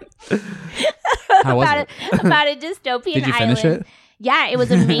How was it? about a dystopian Did you finish island. it? Yeah, it was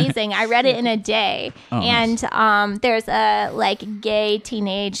amazing. I read it in a day. Oh, and there's a like gay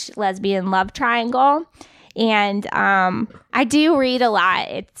teenage lesbian love triangle. And I do read a lot.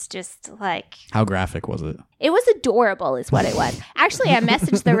 It's just like How graphic was it? it was adorable is what it was. Actually, I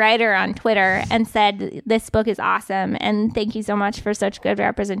messaged the writer on Twitter and said, this book is awesome. And thank you so much for such good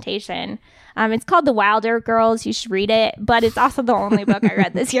representation. It's called The Wilder Girls. You should read it. But it's also the only book I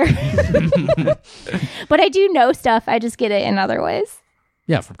read this year. But I do know stuff. I just get it in other ways.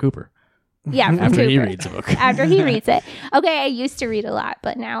 Yeah, from Cooper. Yeah, from After he Cooper. reads a book. After he reads it. Okay, I used to read a lot,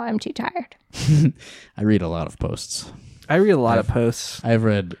 but now I'm too tired. I read a lot of posts. I read a lot of posts. I've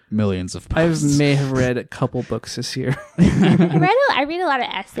read millions of I posts. may have read a couple books this year. I read a lot of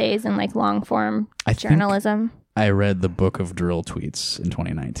essays and like long form I think- journalism. I read the Book of Drill Tweets in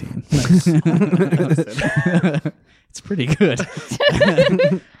 2019. It's pretty good.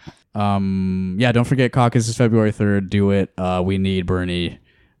 Yeah, don't forget caucus is February 3rd. Do it. We need Bernie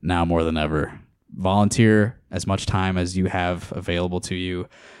now more than ever. Volunteer as much time as you have available to you.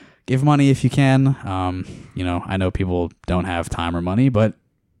 Give money if you can. I know people don't have time or money, but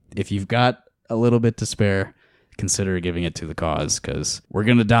if you've got a little bit to spare, consider giving it to the cause, because we're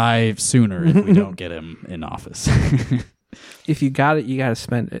going to die sooner if we don't get him in office. If you got it, you got to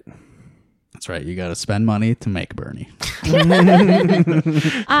spend it. That's right. You got to spend money to make Bernie. You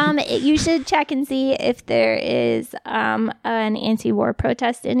should check and see if there is an anti-war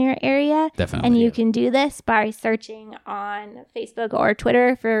protest in your area. Definitely. And you can do this by searching on Facebook or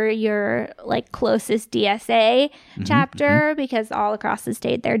Twitter for your closest DSA chapter, because all across the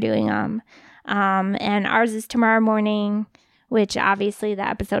state they're doing them. And ours is tomorrow morning, which obviously the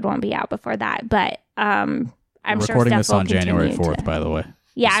episode won't be out before that. But I'm We're sure recording stuff this will on January continue 4th, by the way.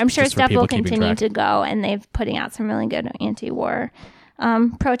 Yeah, I'm sure just for stuff people will keeping continue track. to go, and they're putting out some really good anti-war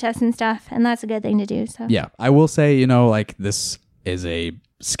protests and stuff, and that's a good thing to do. So Yeah, I will say, this is a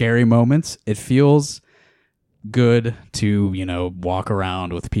scary moment. It feels good to, walk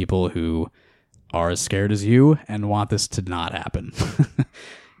around with people who are as scared as you and want this to not happen.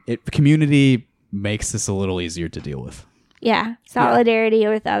 Community makes this a little easier to deal with. yeah, solidarity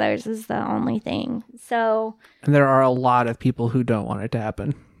with others is the only thing. So And there are a lot of people who don't want it to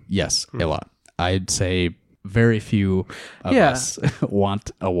happen. Yes, a lot. I'd say very few of us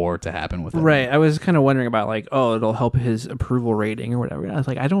want a war to happen with them. Right. I was kind of wondering about it'll help his approval rating or whatever. I was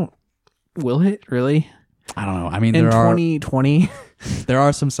like, will it really? I don't know. I mean, In there 2020,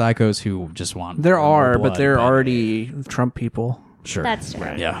 are some psychos who just want there more are, blood, but they're already Trump people. sure. that's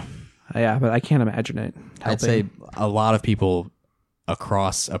true. Yeah. Yeah, but I can't imagine it helping. I'd say a lot of people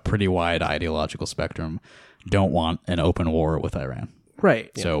across a pretty wide ideological spectrum don't want an open war with Iran.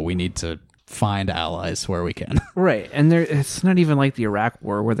 Right. So we need to find allies where we can. Right. And it's not even like the Iraq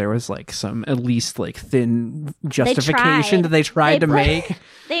war where there was some at least thin justification that they tried to make.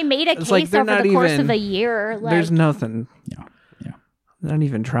 They made a It's case like they're over not the course even- of a year. There's nothing. Yeah. They're not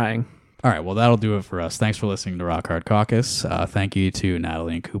even trying. All right. Well, that'll do it for us. Thanks for listening to Rock Hard Caucus. Thank you to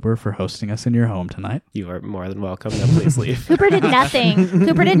Natalie and Cooper for hosting us in your home tonight. You are more than welcome. Now please leave. Cooper did nothing.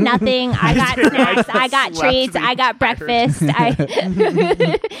 I got snacks. I got treats. I got breakfast.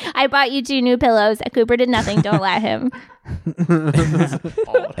 I bought you 2 new pillows. Cooper did nothing. Don't let him.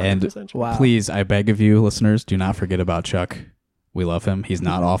 And Wow. please, I beg of you, listeners, do not forget about Chuck. We love him. He's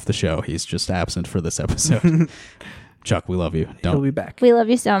not off the show. He's just absent for this episode. Chuck, we love you. He'll be back. We love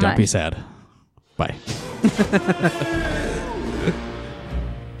you so Don't much. be sad. Bye.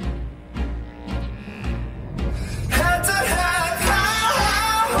 Had to have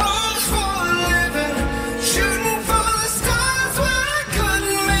high hopes for a living, shooting for the stars when I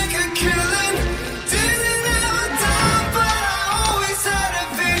couldn't make a killing. Didn't have a dime, but I always had a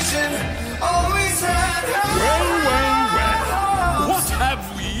vision, always had Well, what have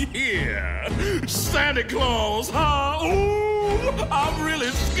we here? Santa Claus, huh? Ooh, I'm really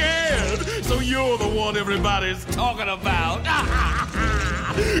scared. So you're the one everybody's talking about.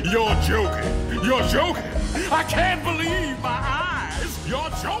 You're joking. You're joking. I can't believe my eyes. You're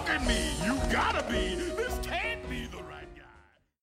joking me. You gotta be.